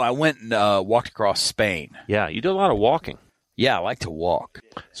 No, I went and walked across Spain. Yeah, you did a lot of walking. Yeah, I like to walk.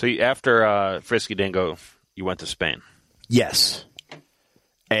 So after Frisky Dingo, you went to Spain? Yes.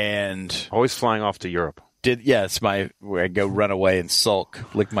 And always flying off to Europe. It's where I go run away and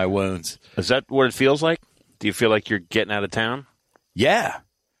sulk, lick my wounds. Is that what it feels like? Do you feel like you're getting out of town? Yeah.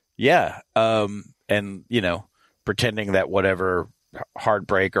 And, pretending that whatever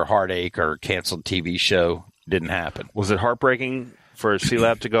heartbreak or heartache or canceled TV show didn't happen. Was it heartbreaking for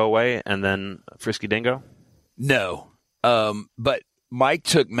C-Lab to go away and then Frisky Dingo? No. But Mike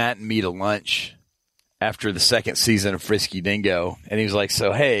took Matt and me to lunch after the second season of Frisky Dingo. And he was like,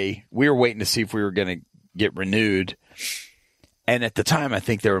 so, hey, we were waiting to see if we were going to get renewed. And at the time, I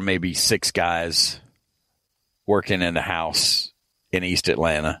think there were maybe 6 guys working in a house in East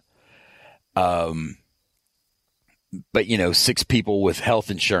Atlanta. But 6 people with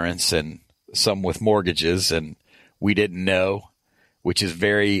health insurance and some with mortgages, and we didn't know, which is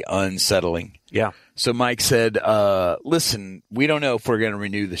very unsettling. Yeah. So Mike said, listen, we don't know if we're going to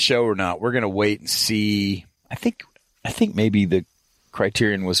renew the show or not. We're going to wait and see. I think maybe the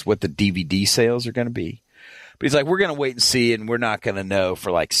criterion was what the DVD sales are going to be. But he's like, we're going to wait and see, and we're not going to know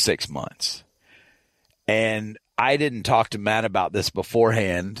for like 6 months. And I didn't talk to Matt about this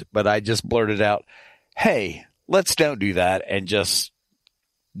beforehand, but I just blurted out, hey, let's don't do that and just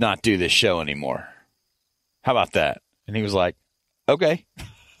not do this show anymore. How about that? And he was like, okay.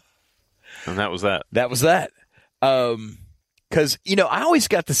 And that was that. That was that. Because, I always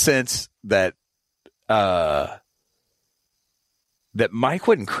got the sense that that Mike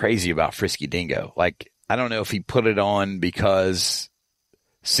wasn't crazy about Frisky Dingo. Like, I don't know if he put it on because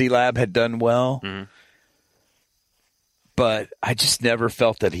C-Lab had done well, but I just never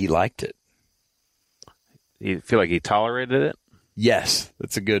felt that he liked it. You feel like he tolerated it? Yes,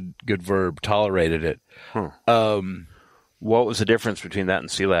 that's a good verb. Tolerated it. What was the difference between that and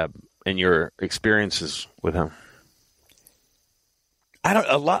C-Lab in your experiences with him?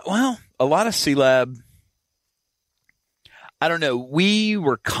 A lot of C-Lab. I don't know. We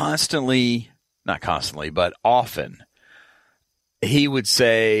were not constantly, but often. He would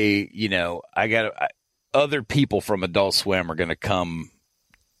say, other people from Adult Swim are going to come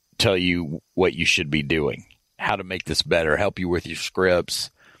tell you what you should be doing, how to make this better, help you with your scripts,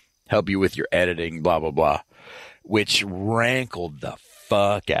 help you with your editing, blah, blah, blah, which rankled the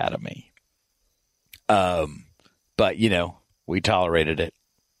fuck out of me. But, we tolerated it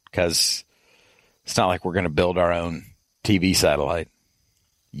because it's not like we're going to build our own TV satellite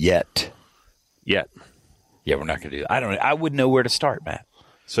yet. Yeah, we're not going to do that. I wouldn't know where to start, Matt.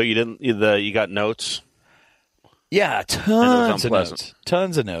 So you got notes? Yeah, tons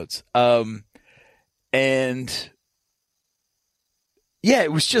of notes. And yeah,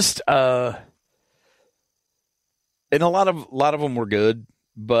 it was just, and a lot of them were good,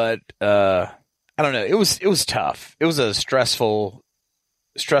 but, I don't know. It was tough. It was a stressful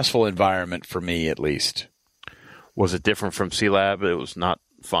environment for me, at least. Was it different from C-Lab? It was not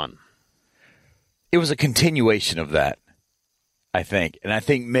fun. It was a continuation of that, I think. And I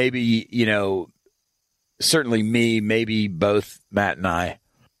think maybe, certainly me, maybe both Matt and I,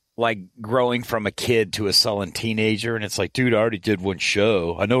 like growing from a kid to a sullen teenager. And it's like, dude, I already did one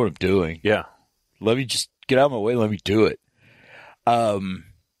show. I know what I'm doing. Yeah. Let me just get out of my way. Let me do it.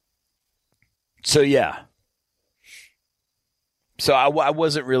 So, yeah. So I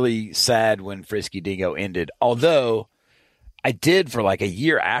wasn't really sad when Frisky Dingo ended, although I did for like a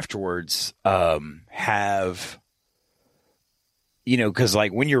year afterwards have, because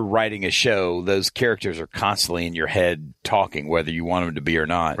like when you're writing a show, those characters are constantly in your head talking, whether you want them to be or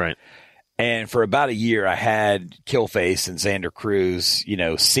not. Right. And for about a year, I had Killface and Xander Cruz,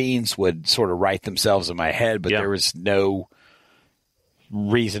 scenes would sort of write themselves in my head, but there was no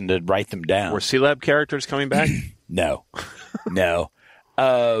reason to write them down. Were C-Lab characters coming back? No. Why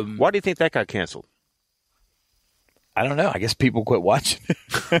do you think that got canceled? I don't know. I guess people quit watching.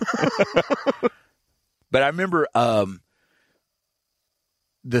 But I remember I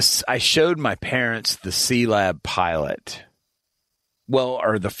showed my parents the C-Lab pilot.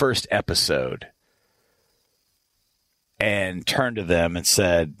 Or the first episode. And turned to them and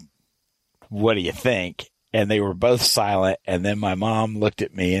said, "What do you think?" And they were both silent. And then my mom looked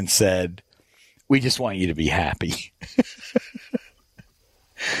at me and said, "We just want you to be happy."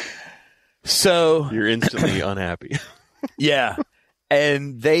 So you're instantly unhappy. Yeah.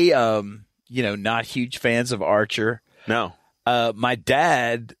 And they, not huge fans of Archer. No. My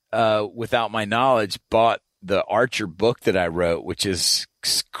dad, without my knowledge, bought the Archer book that I wrote, which is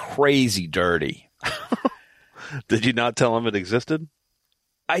crazy dirty. Did you not tell him it existed?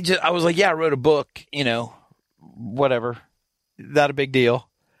 I was like, yeah, I wrote a book, whatever. Not a big deal.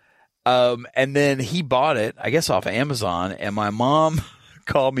 And then he bought it, I guess off Amazon, and my mom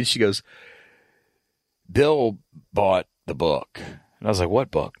called me. She goes, "Bill bought the book." And I was like,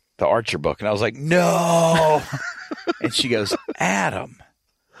 "What book?" "The Archer book." And I was like, "No." And she goes, "Adam,"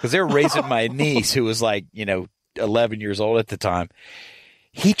 because they were raising my niece, who was like, 11 years old at the time.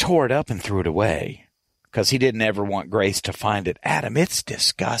 He tore it up and threw it away because he didn't ever want Grace to find it. "Adam, it's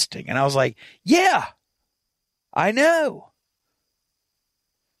disgusting." And I was like, "Yeah, I know.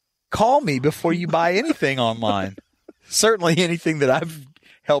 Call me before you buy anything online." Certainly anything that I've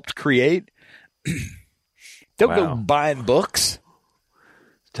helped create. Don't go buying books.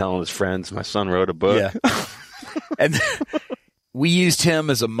 Telling his friends, my son wrote a book. Yeah. And we used him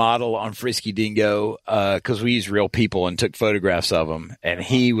as a model on Frisky Dingo because we used real people and took photographs of them. And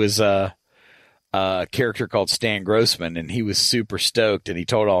he was a character called Stan Grossman, and he was super stoked. And he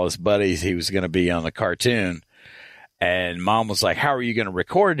told all his buddies he was going to be on the cartoon. And Mom was like, "How are you going to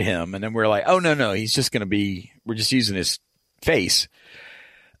record him?" And then we're like, "Oh, no, he's just going to be, we're just using his face."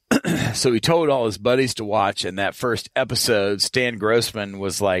 So he told all his buddies to watch. And that first episode, Stan Grossman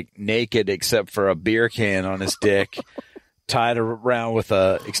was like naked except for a beer can on his dick, tied around with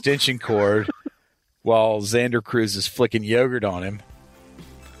a extension cord, while Xander Cruz is flicking yogurt on him.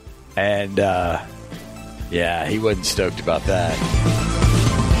 And, he wasn't stoked about that.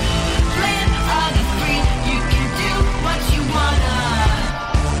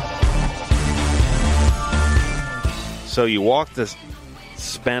 So you walked this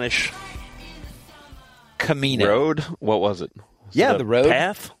Spanish Camino road? What was it? The road.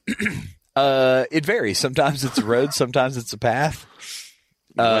 Path? It varies. Sometimes it's a road, sometimes it's a path.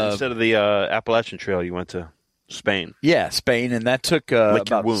 Instead of the Appalachian Trail, you went to Spain. Yeah, Spain, and that took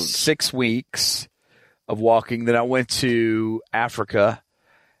about 6 weeks of walking. Then I went to Africa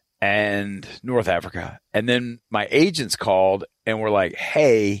and North Africa. And then my agents called and were like,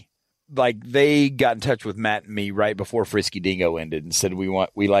 "Hey," like they got in touch with Matt and me right before Frisky Dingo ended and said,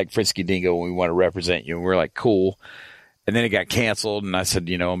 we like Frisky Dingo and we want to represent you. And we're like, "Cool." And then it got canceled, and I said,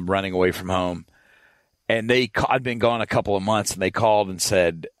 I'm running away from home. And I'd been gone a couple of months, and they called and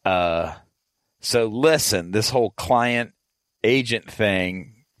said, "So listen, this whole client agent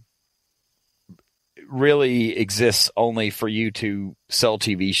thing really exists only for you to sell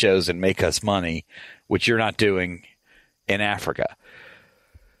TV shows and make us money, which you're not doing in Africa.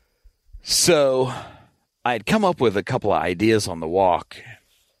 So I had come up with a couple of ideas on the walk,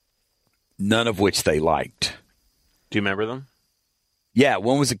 none of which they liked. Do you remember them? Yeah,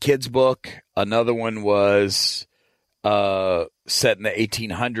 one was a kid's book. Another one was set in the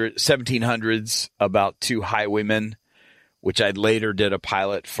 1700s about two highwaymen, which I later did a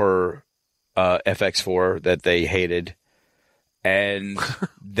pilot for FX4 that they hated. And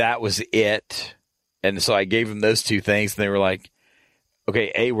that was it. And so I gave them those two things, and they were like,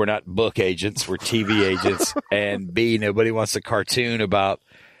 okay, A, we're not book agents, we're TV agents, and B, nobody wants a cartoon about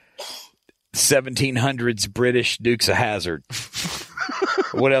 1700s British Dukes of Hazzard.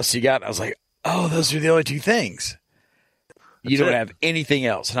 What else you got? And I was like, oh, those are the only two things. You don't have anything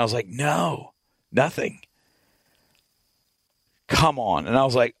else. And I was like, no, nothing. Come on. And I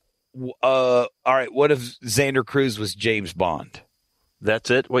was like, all right, what if Xander Cruz was James Bond? That's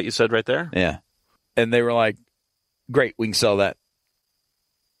it? What you said right there? Yeah. And they were like, great, we can sell that.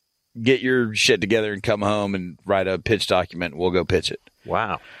 Get your shit together and come home and write a pitch document, and we'll go pitch it.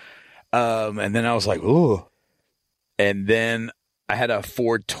 Wow. And then I was like, ooh. And then I had a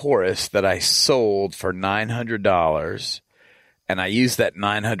Ford Taurus that I sold for $900. And I used that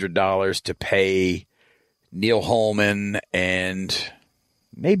 $900 to pay Neil Holman and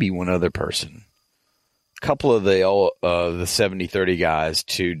maybe one other person, a couple of the 70-30 guys,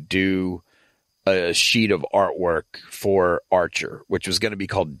 to do a sheet of artwork for Archer, which was going to be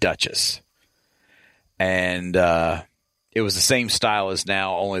called Duchess. And it was the same style as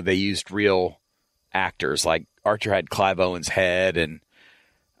now, only they used real actors. Like Archer had Clive Owen's head, and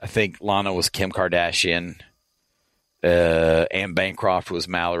I think Lana was Kim Kardashian. Anne Bancroft was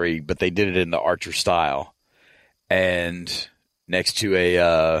Mallory, but they did it in the Archer style. And next to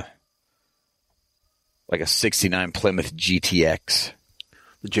a 69 Plymouth GTX.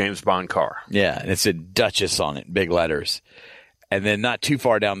 The James Bond car. Yeah, and it said Duchess on it, big letters. And then not too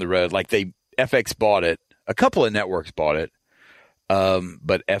far down the road, like FX bought it. A couple of networks bought it.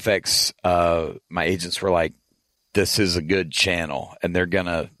 But FX, my agents were like, this is a good channel. And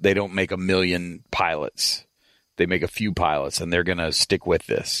they don't make a million pilots. They make a few pilots, and they're going to stick with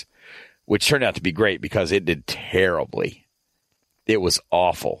this. Which turned out to be great because it did terribly. It was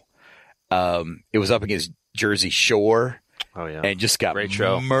awful. It was up against Jersey Shore. Oh, yeah. And just got Great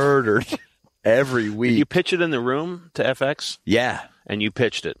show. Murdered every week. Did you pitch it in the room to FX? Yeah. And you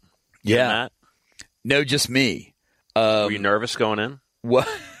pitched it? Yeah. Matt? No, just me. Were you nervous going in? What?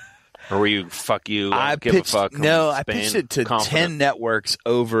 Or were you, fuck you, I give pitched, a fuck? No, Spain, I pitched it to confident? 10 networks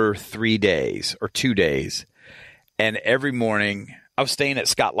over 3 days or 2 days. And every morning, I was staying at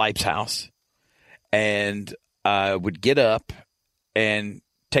Scott Leip's house. And I would get up and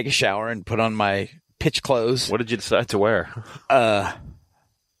take a shower and put on my pitch clothes. What did you decide to wear? I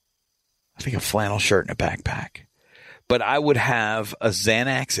think a flannel shirt and a backpack. But I would have a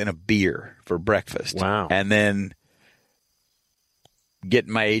Xanax and a beer for breakfast. Wow. And then get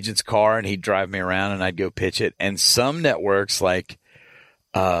in my agent's car, and he'd drive me around, and I'd go pitch it. And some networks, like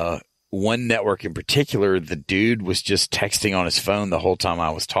one network in particular, the dude was just texting on his phone the whole time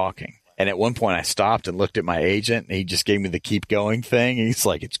I was talking. And at one point I stopped and looked at my agent, and he just gave me the keep going thing. And he's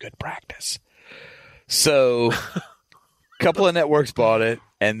like, it's good practice. So a couple of networks bought it,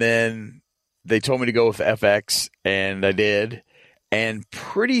 and then they told me to go with FX, and I did. And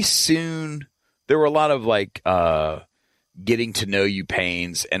pretty soon there were a lot of like getting to know you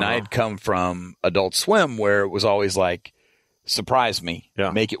pains. And I had come from Adult Swim, where it was always like, surprise me,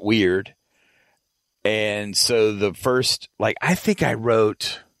 make it weird. And so the first, I think I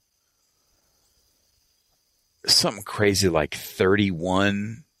wrote something crazy like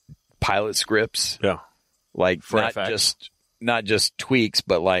 31 pilot scripts. Yeah. For not just tweaks,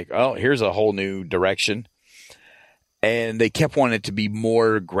 but here's a whole new direction. And they kept wanting it to be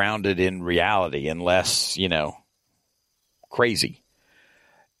more grounded in reality and less, crazy.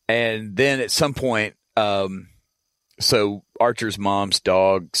 And then at some point, so Archer's mom's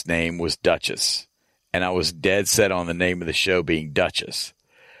dog's name was Duchess, and I was dead set on the name of the show being Duchess.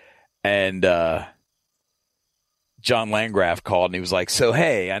 And John Landgraf called, and he was like, so,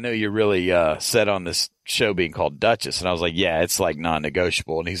 hey, I know you're really set on this show being called Duchess. And I was like, yeah, it's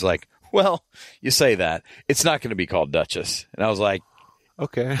non-negotiable. And he's like, well, you say that. It's not going to be called Duchess. And I was like,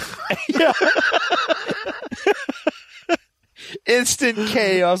 okay. Yeah. Instant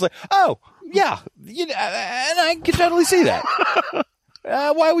KO. I was like, oh, yeah. And I can totally see that.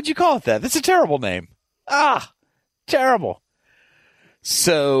 Why would you call it that? That's a terrible name. Terrible.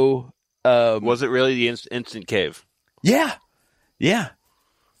 So. Was it really the Instant Cave? Yeah. Yeah.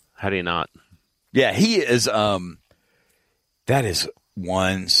 How do you not? Yeah, he is. That is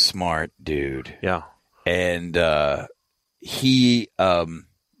one smart dude. Yeah. And he,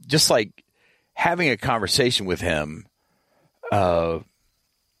 just like having a conversation with him,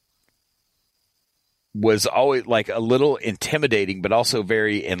 was always like a little intimidating, but also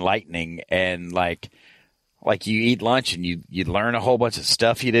very enlightening. And like you eat lunch and you learn a whole bunch of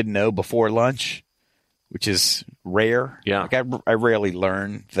stuff you didn't know before lunch, which is rare. Yeah. Like I rarely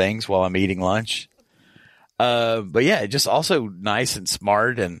learn things while I'm eating lunch. But yeah, just also nice and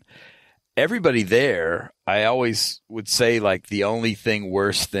smart. And everybody there, I always would say, like, the only thing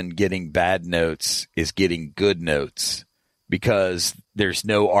worse than getting bad notes is getting good notes, because there's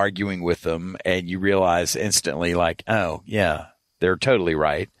no arguing with them and you realize instantly, like, oh yeah, they're totally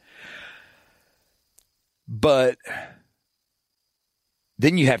right. But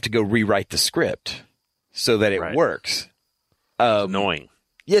then you have to go rewrite the script so that it works. Annoying.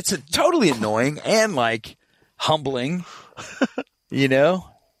 Yeah, it's totally annoying and like humbling, you know?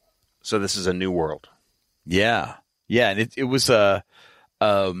 So this is a new world. Yeah. Yeah. And it was a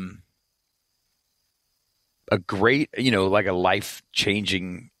great, like a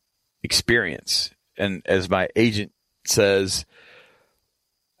life-changing experience. And as my agent says,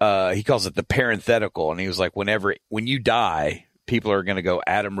 he calls it the parenthetical. And he was like, when you die, people are going to go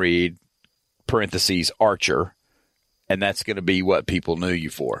Adam Reed, parentheses, Archer. And that's going to be what people knew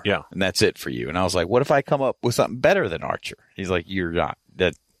you for. Yeah. And that's it for you. And I was like, what if I come up with something better than Archer? He's like, you're not.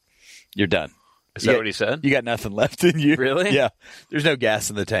 You're done. Is that what he said? You got nothing left in you. Really? Yeah. There's no gas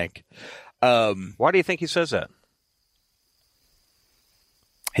in the tank. Why do you think he says that?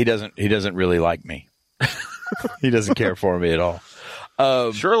 He doesn't really like me. He doesn't care for me at all.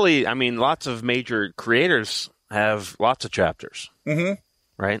 Surely, I mean, lots of major creators have lots of chapters. Mm-hmm.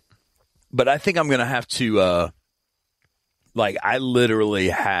 Right? But I think I'm going to have to, I literally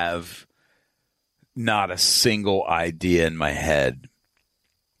have not a single idea in my head.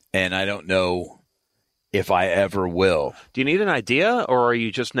 And I don't know if I ever will. Do you need an idea, or are you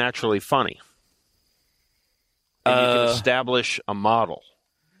just naturally funny? And you can establish a model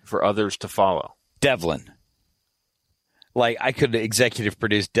for others to follow. Devlin. Like, I could executive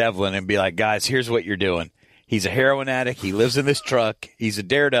produce Devlin and be like, guys, here's what you're doing. He's a heroin addict. He lives in this truck. He's a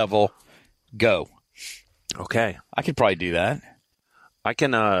daredevil. Go. Okay. I could probably do that. I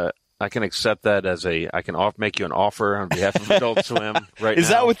can accept that as I can make you an offer on behalf of Adult Swim right now. Is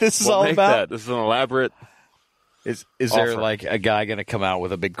that what this is all about? This is an elaborate. Is there like a guy going to come out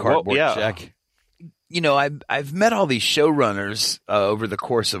with a big cardboard check? I've met all these showrunners over the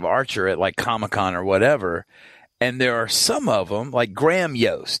course of Archer at like Comic-Con or whatever, and there are some of them, like Graham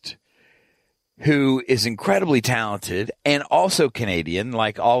Yost, who is incredibly talented and also Canadian.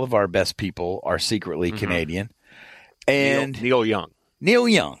 Like all of our best people are secretly Canadian. And Neil Young. Neil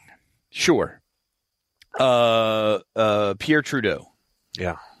Young. Sure. Pierre Trudeau.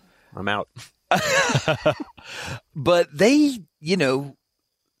 Yeah. I'm out. But they, they're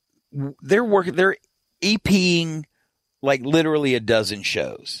EPing like literally a dozen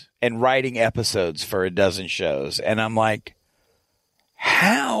shows and writing episodes for a dozen shows. And I'm like,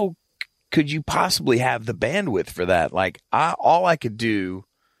 how could you possibly have the bandwidth for that? Like, all I could do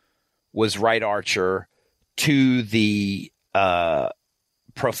was write Archer to the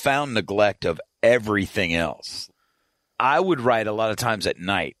profound neglect of everything else. I would write a lot of times at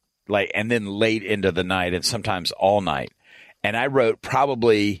night, and then late into the night, and sometimes all night. And I wrote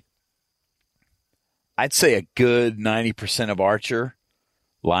probably, I'd say a good 90% of Archer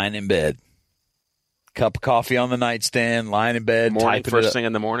lying in bed. Cup of coffee on the nightstand, lying in bed. Morning, first thing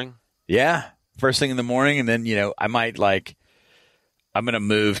in the morning? Yeah, first thing in the morning. And then, I might I'm going to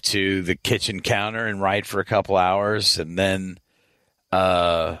move to the kitchen counter and write for a couple hours. And then,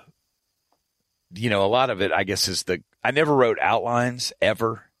 a lot of it, I guess, is I never wrote outlines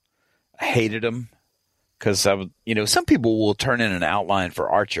ever. I hated them because some people will turn in an outline for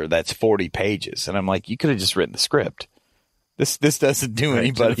Archer that's 40 pages. And I'm like, you could have just written the script. This doesn't do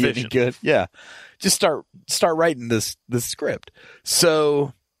anybody any good. Yeah. Just start writing this script.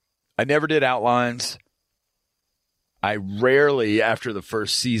 So I never did outlines. I rarely, after the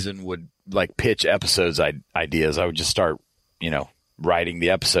first season, would pitch episodes ideas. I would just start, writing the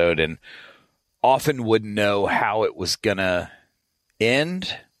episode, and often wouldn't know how it was going to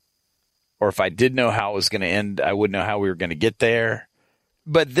end. Or if I did know how it was going to end, I wouldn't know how we were going to get there.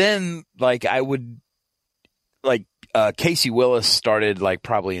 But then, I would, Casey Willis started,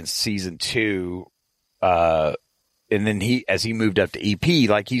 probably in season 2. And then as he moved up to EP,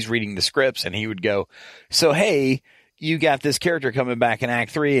 he's reading the scripts, and he would go, so, hey, you got this character coming back in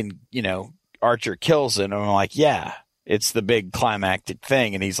Act 3, and, Archer kills it. And I'm like, yeah. It's the big climactic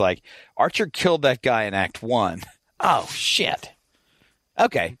thing. And he's like, Archer killed that guy in Act 1. Oh, shit.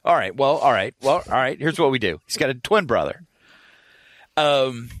 Okay. All right. Well, all right. Here's what we do. He's got a twin brother.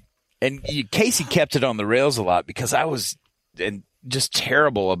 Casey kept it on the rails a lot because I was just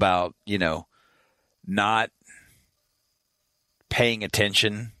terrible about, not paying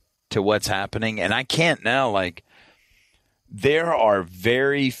attention to what's happening. And I can't now, like, there are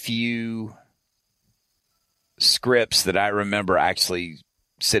very few scripts that I remember actually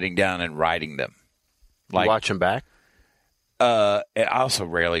sitting down and writing them. Like, watch them back? I also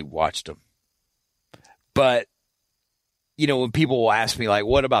rarely watched them. But, when people will ask me, like,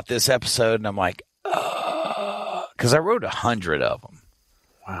 what about this episode? And I'm like, because I wrote 100 of them.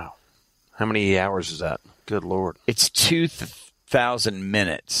 Wow. How many hours is that? Good Lord. It's 2,000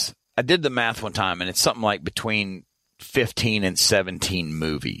 minutes. I did the math one time, and it's something like between 15 and 17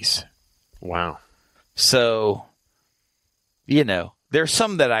 movies. Wow. So, there's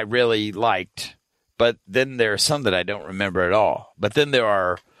some that I really liked, but then there are some that I don't remember at all. But then there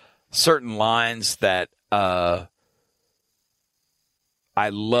are certain lines that I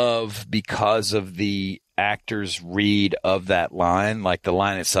love because of the actor's read of that line. Like, the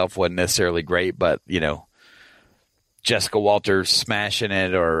line itself wasn't necessarily great, but, Jessica Walter smashing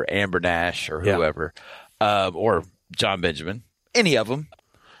it, or Amber Nash, or whoever, or John Benjamin, any of them.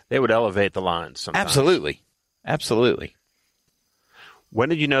 They would elevate the lines sometimes. Absolutely. When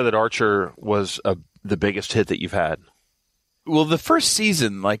did you know that Archer was the biggest hit that you've had? Well, the first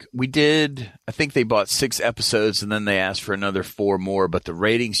season, like, we did, I think they bought 6 episodes, and then they asked for another 4 more, but the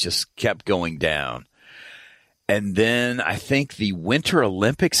ratings just kept going down. And then I think the Winter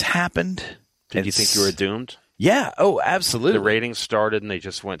Olympics happened. Did you think you were doomed? Yeah. Oh, absolutely. The ratings started and they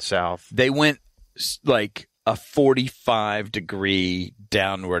just went south. They went like a 45-degree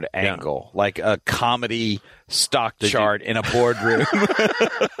downward angle, like a comedy stock chart in a boardroom.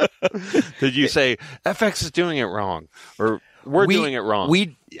 Did you say FX is doing it wrong, or we're doing it wrong?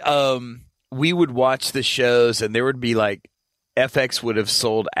 We would watch the shows, and there would be like FX would have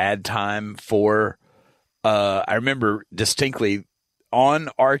sold ad time for. I remember distinctly on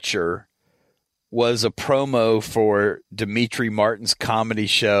Archer was a promo for Demetri Martin's comedy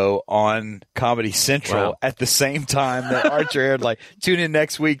show on Comedy Central at the same time that Archer aired. Like, tune in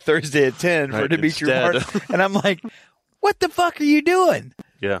next week, Thursday at 10 for Demetri Martin. And I'm like, what the fuck are you doing?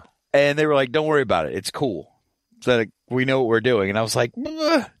 Yeah. And they were like, don't worry about it. It's cool. So, like, we know what we're doing. And I was like,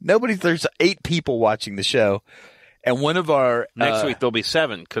 there's 8 people watching the show. And one of our... Next week there'll be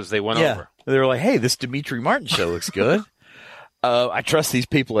 7 because they went over. They were like, hey, this Demetri Martin show looks good. I trust these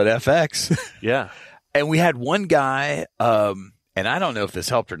people at FX. Yeah. And we had one guy, and I don't know if this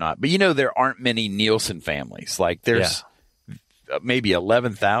helped or not, but there aren't many Nielsen families. Like, there's maybe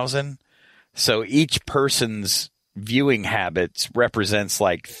 11,000. So each person's viewing habits represents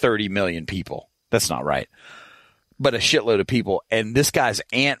like 30 million people. That's not right. But a shitload of people. And this guy's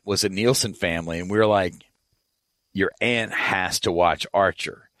aunt was a Nielsen family. And we were like, your aunt has to watch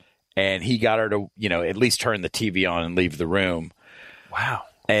Archer. And he got her to, at least turn the TV on and leave the room. Wow.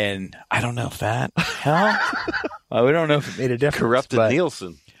 And I don't know if that helped. We don't know if it made a difference. Corrupted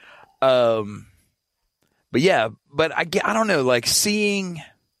Nielsen. But yeah, but I don't know, like, seeing,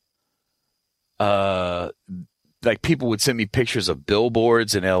 like, people would send me pictures of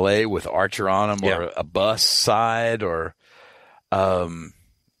billboards in LA with Archer on them, or a bus side, or,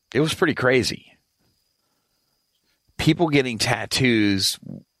 it was pretty crazy. People getting tattoos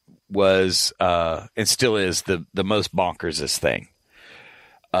was, and still is, the most bonkersest thing.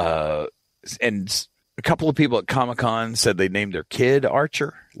 And a couple of people at Comic-Con said they named their kid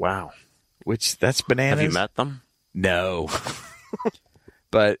Archer. Wow. Which, that's bananas. Have you met them? No.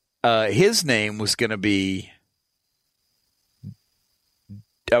 But his name was going to be,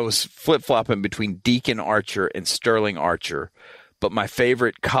 I was flip-flopping between Deacon Archer and Sterling Archer, but my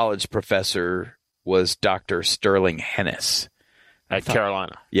favorite college professor was Dr. Sterling Hennis. At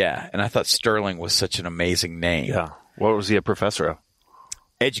Carolina. Yeah, and I thought Sterling was such an amazing name. Yeah. What was he a professor of?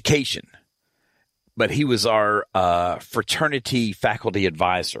 Education. But he was our fraternity faculty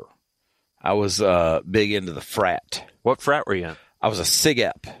advisor. I was big into the frat. What frat were you in? I was a Sig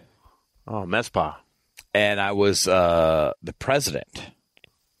Ep. Oh, Mespa. And I was the president.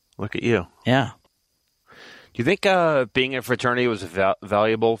 Look at you. Yeah. Do you think being a fraternity was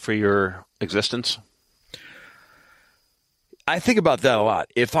valuable for your existence? I think about that a lot.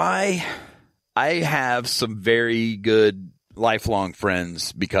 If I have some very good lifelong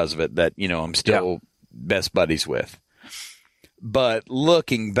friends because of it that, I'm still best buddies with. But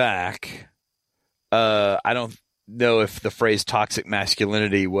looking back, I don't know if the phrase toxic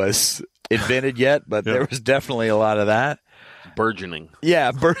masculinity was invented yet, but there was definitely a lot of that. Burgeoning.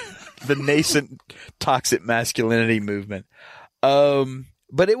 Yeah, the nascent toxic masculinity movement.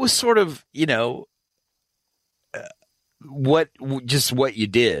 But it was sort of, what you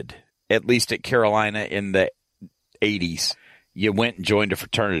did, at least at Carolina in the 80s. You went and joined a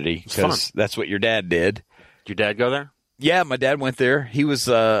fraternity because that's what your dad did. Did your dad go there? Yeah, my dad went there. He was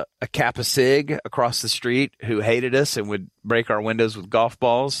a Kappa Sig across the street who hated us and would break our windows with golf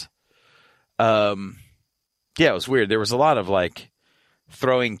balls. Yeah, it was weird. There was a lot of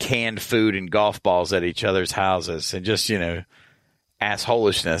throwing canned food and golf balls at each other's houses and just,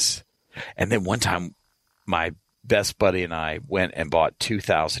 assholishness. And then one time my best buddy and I went and bought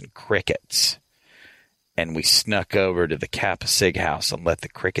 2,000 crickets. And we snuck over to the Kappa Sig house and let the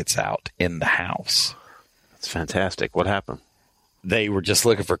crickets out in the house. That's fantastic. What happened? They were just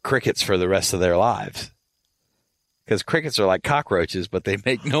looking for crickets for the rest of their lives. Because crickets are like cockroaches, but they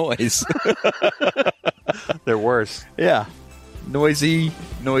make noise. They're worse. Yeah. Noisy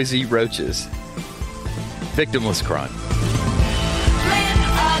roaches. Victimless crime.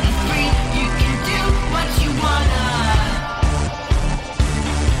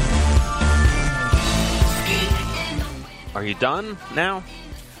 Are you done now?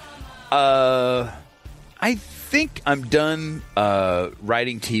 I think I'm done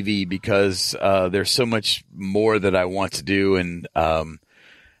writing TV because there's so much more that I want to do, and I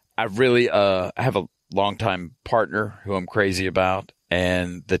have a longtime partner who I'm crazy about,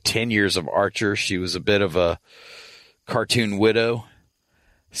 and the 10 years of Archer, she was a bit of a cartoon widow,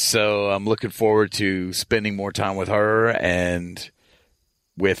 so I'm looking forward to spending more time with her and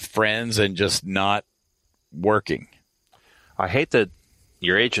with friends and just not working. I hate that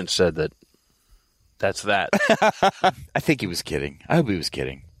your agent said that's that. I think he was kidding. I hope he was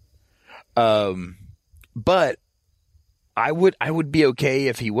kidding. But I would be okay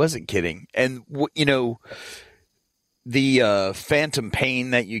if he wasn't kidding. And the phantom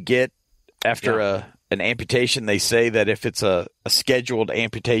pain that you get after an amputation, they say that if it's a scheduled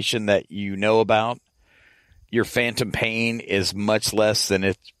amputation that you know about, your phantom pain is much less than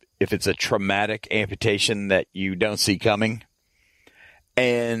if it's a traumatic amputation that you don't see coming.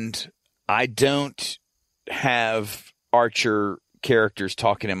 And I don't have Archer characters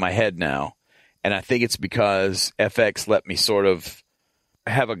talking in my head now. And I think it's because FX let me sort of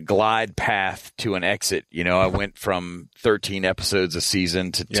have a glide path to an exit. I went from 13 episodes a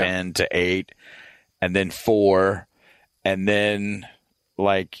season to 10 to 8 and then 4 and then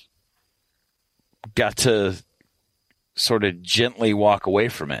got to sort of gently walk away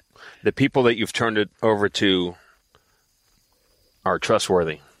from it. The people that you've turned it over to are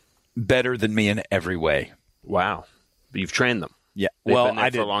trustworthy. Better than me in every way. Wow. You've trained them. Yeah. They've been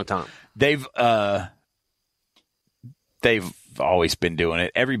there for a long time. They've always been doing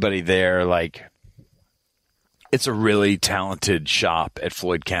it. Everybody there, it's a really talented shop at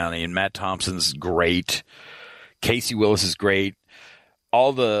Floyd County, and Matt Thompson's great. Casey Willis is great.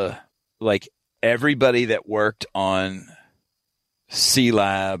 All the, everybody that worked on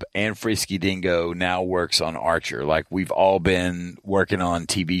C-Lab and Frisky Dingo now works on Archer. We've all been working on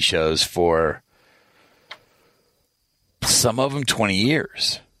TV shows for some of them 20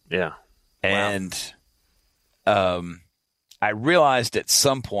 years. Yeah. And I realized at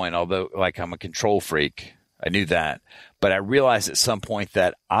some point, although I'm a control freak, I knew that, but I realized at some point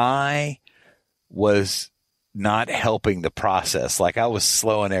that I was not helping the process. I was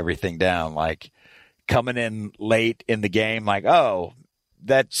slowing everything down, coming in late in the game, oh,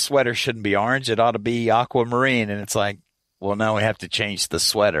 that sweater shouldn't be orange. It ought to be aquamarine. And it's well, now we have to change the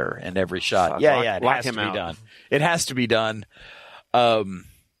sweater in every shot. It has to be done. It has to be done.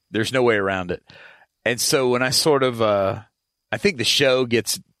 There's no way around it. And so when I sort of, I think the show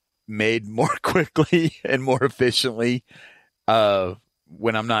gets made more quickly and more efficiently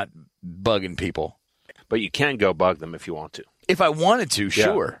when I'm not bugging people. But you can go bug them if you want to. If I wanted to,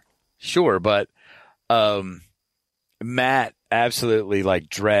 sure. Sure, but Matt absolutely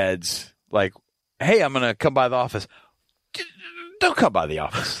dreads, hey, I'm going to come by the office. Don't come by the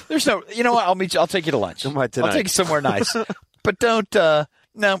office. There's no, what? I'll meet you. I'll take you to lunch. I'll take you somewhere nice. But don't,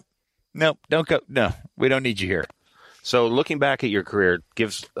 no, don't go. No, we don't need you here. So looking back at your career,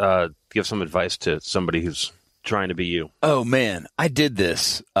 give some advice to somebody who's trying to be you. Oh, man, I did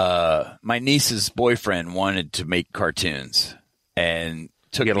this. My niece's boyfriend wanted to make cartoons and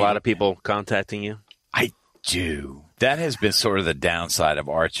took a lot of people contacting you. I do. That has been sort of the downside of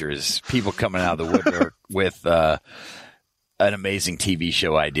Archer is people coming out of the woodwork with an amazing TV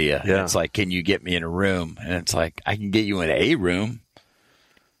show idea. Yeah. And it's can you get me in a room? And it's I can get you in a room.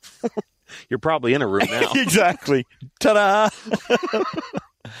 You're probably in a room now. Exactly. Ta-da!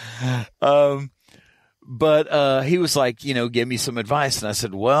 But he was like, give me some advice. And I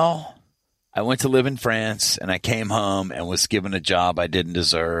said, well, I went to live in France and I came home and was given a job I didn't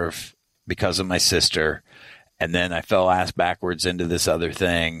deserve because of my sister. And then I fell ass backwards into this other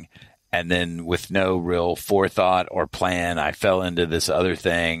thing. And then with no real forethought or plan, I fell into this other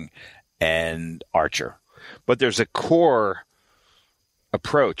thing and Archer. But there's a core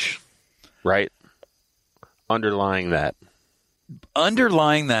approach, right? Underlying that,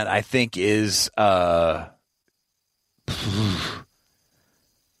 I think, is well,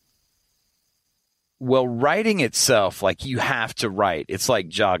 writing itself, like you have to write. It's like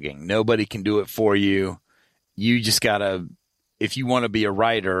jogging. Nobody can do it for you. You just gotta, if you want to be a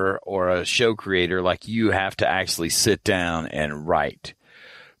writer or a show creator, like you have to actually sit down and write.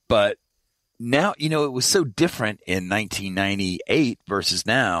 But now, it was so different in 1998 versus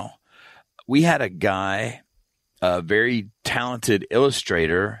now. We had a guy, a very talented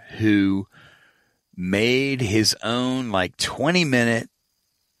illustrator, who made his own 20-minute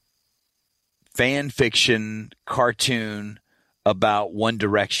fan fiction cartoon about One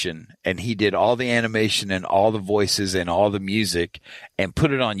Direction. And he did all the animation and all the voices and all the music and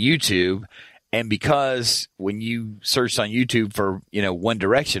put it on YouTube. And because when you searched on YouTube for, One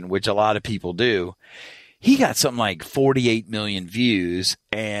Direction, which a lot of people do, he got something like 48 million views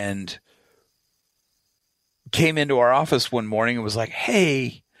and came into our office one morning and was like,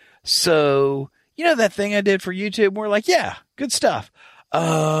 hey, so, that thing I did for YouTube? And we're like, yeah, good stuff.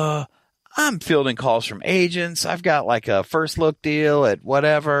 I'm fielding calls from agents. I've got a first look deal at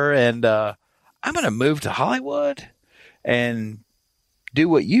whatever. And I'm going to move to Hollywood and do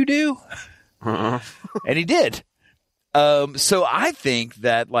what you do. And he did. So I think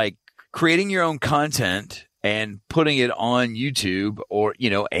that creating your own content and putting it on YouTube or,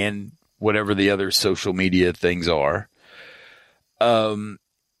 and whatever the other social media things are,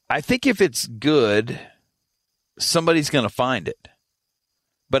 I think if it's good, somebody's going to find it.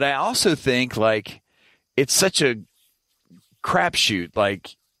 But I also think it's such a crapshoot,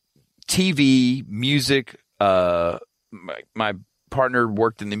 TV, music. My partner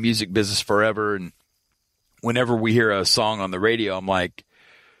worked in the music business forever, and whenever we hear a song on the radio, I'm like,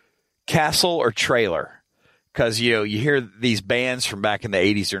 Castle or Trailer? Because you hear these bands from back in the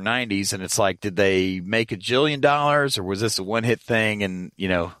 80s or 90s, and it's like, did they make $1 jillion, or was this a one-hit thing? And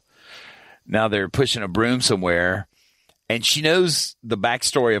now they're pushing a broom somewhere. And she knows the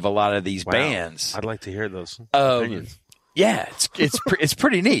backstory of a lot of these bands. I'd like to hear those opinions. Yeah, it's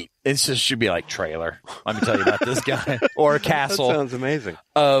pretty neat. It just should be like Trailer. Let me tell you about this guy. Or Castle. That sounds amazing.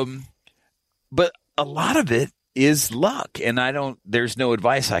 But a lot of it is luck, and there's no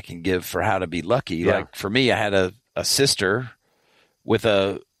advice I can give for how to be lucky. Yeah. For me, I had a sister with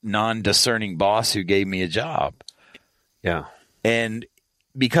a non-discerning boss who gave me a job. Yeah. And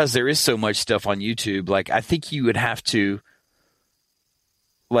because there is so much stuff on YouTube, I think you would have to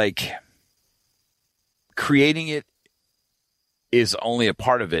creating it is only a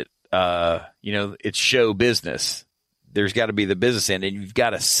part of it. It's show business. There's got to be the business end, and you've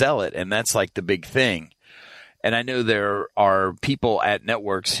got to sell it. And that's the big thing. And I know there are people at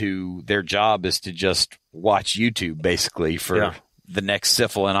networks who their job is to just watch YouTube basically for the next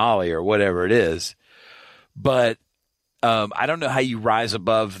Syphil and Ollie or whatever it is. But I don't know how you rise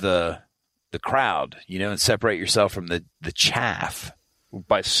above the crowd, and separate yourself from the chaff.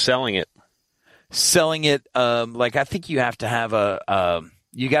 By selling it. I think you have to have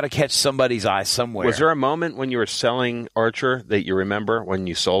you got to catch somebody's eye somewhere. Was there a moment when you were selling Archer that you remember when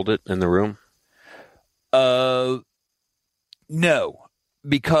you sold it in the room? No,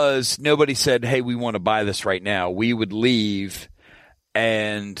 because nobody said, hey, we want to buy this right now. We would leave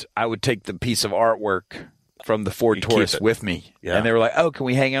and I would take the piece of artwork from the Ford Taurus with me. Yeah. And they were like, oh, can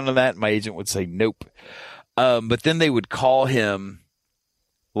we hang on to that? And my agent would say, nope. But then they would call him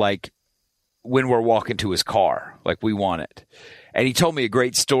when we're walking to his car, we want it. And he told me a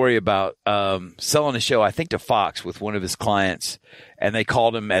great story about selling a show, I think, to Fox with one of his clients. And they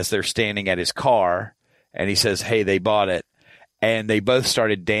called him as they're standing at his car. And he says, hey, they bought it. And they both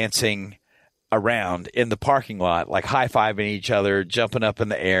started dancing around in the parking lot, high-fiving each other, jumping up in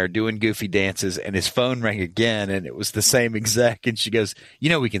the air, doing goofy dances. And his phone rang again, and it was the same exec. And she goes,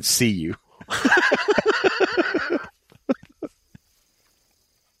 we can see you.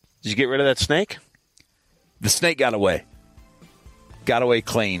 Did you get rid of that snake? The snake got away. Got away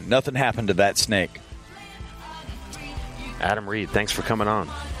clean. Nothing happened to that snake. Adam Reed, thanks for coming on.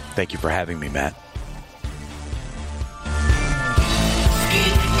 Thank you for having me, Matt.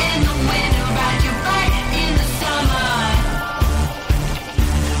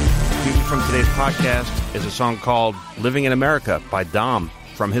 Music from today's podcast is a song called Living in America by Dom.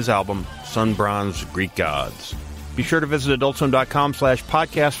 from his album, Sun-Bronze Greek Gods. Be sure to visit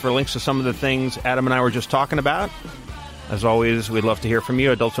adultswim.com/podcast for links to some of the things Adam and I were just talking about. As always, we'd love to hear from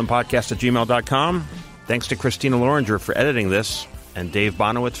you, adultswimpodcast@gmail.com. Thanks to Christina Loringer for editing this, and Dave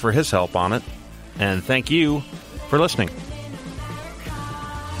Bonowitz for his help on it. And thank you for listening.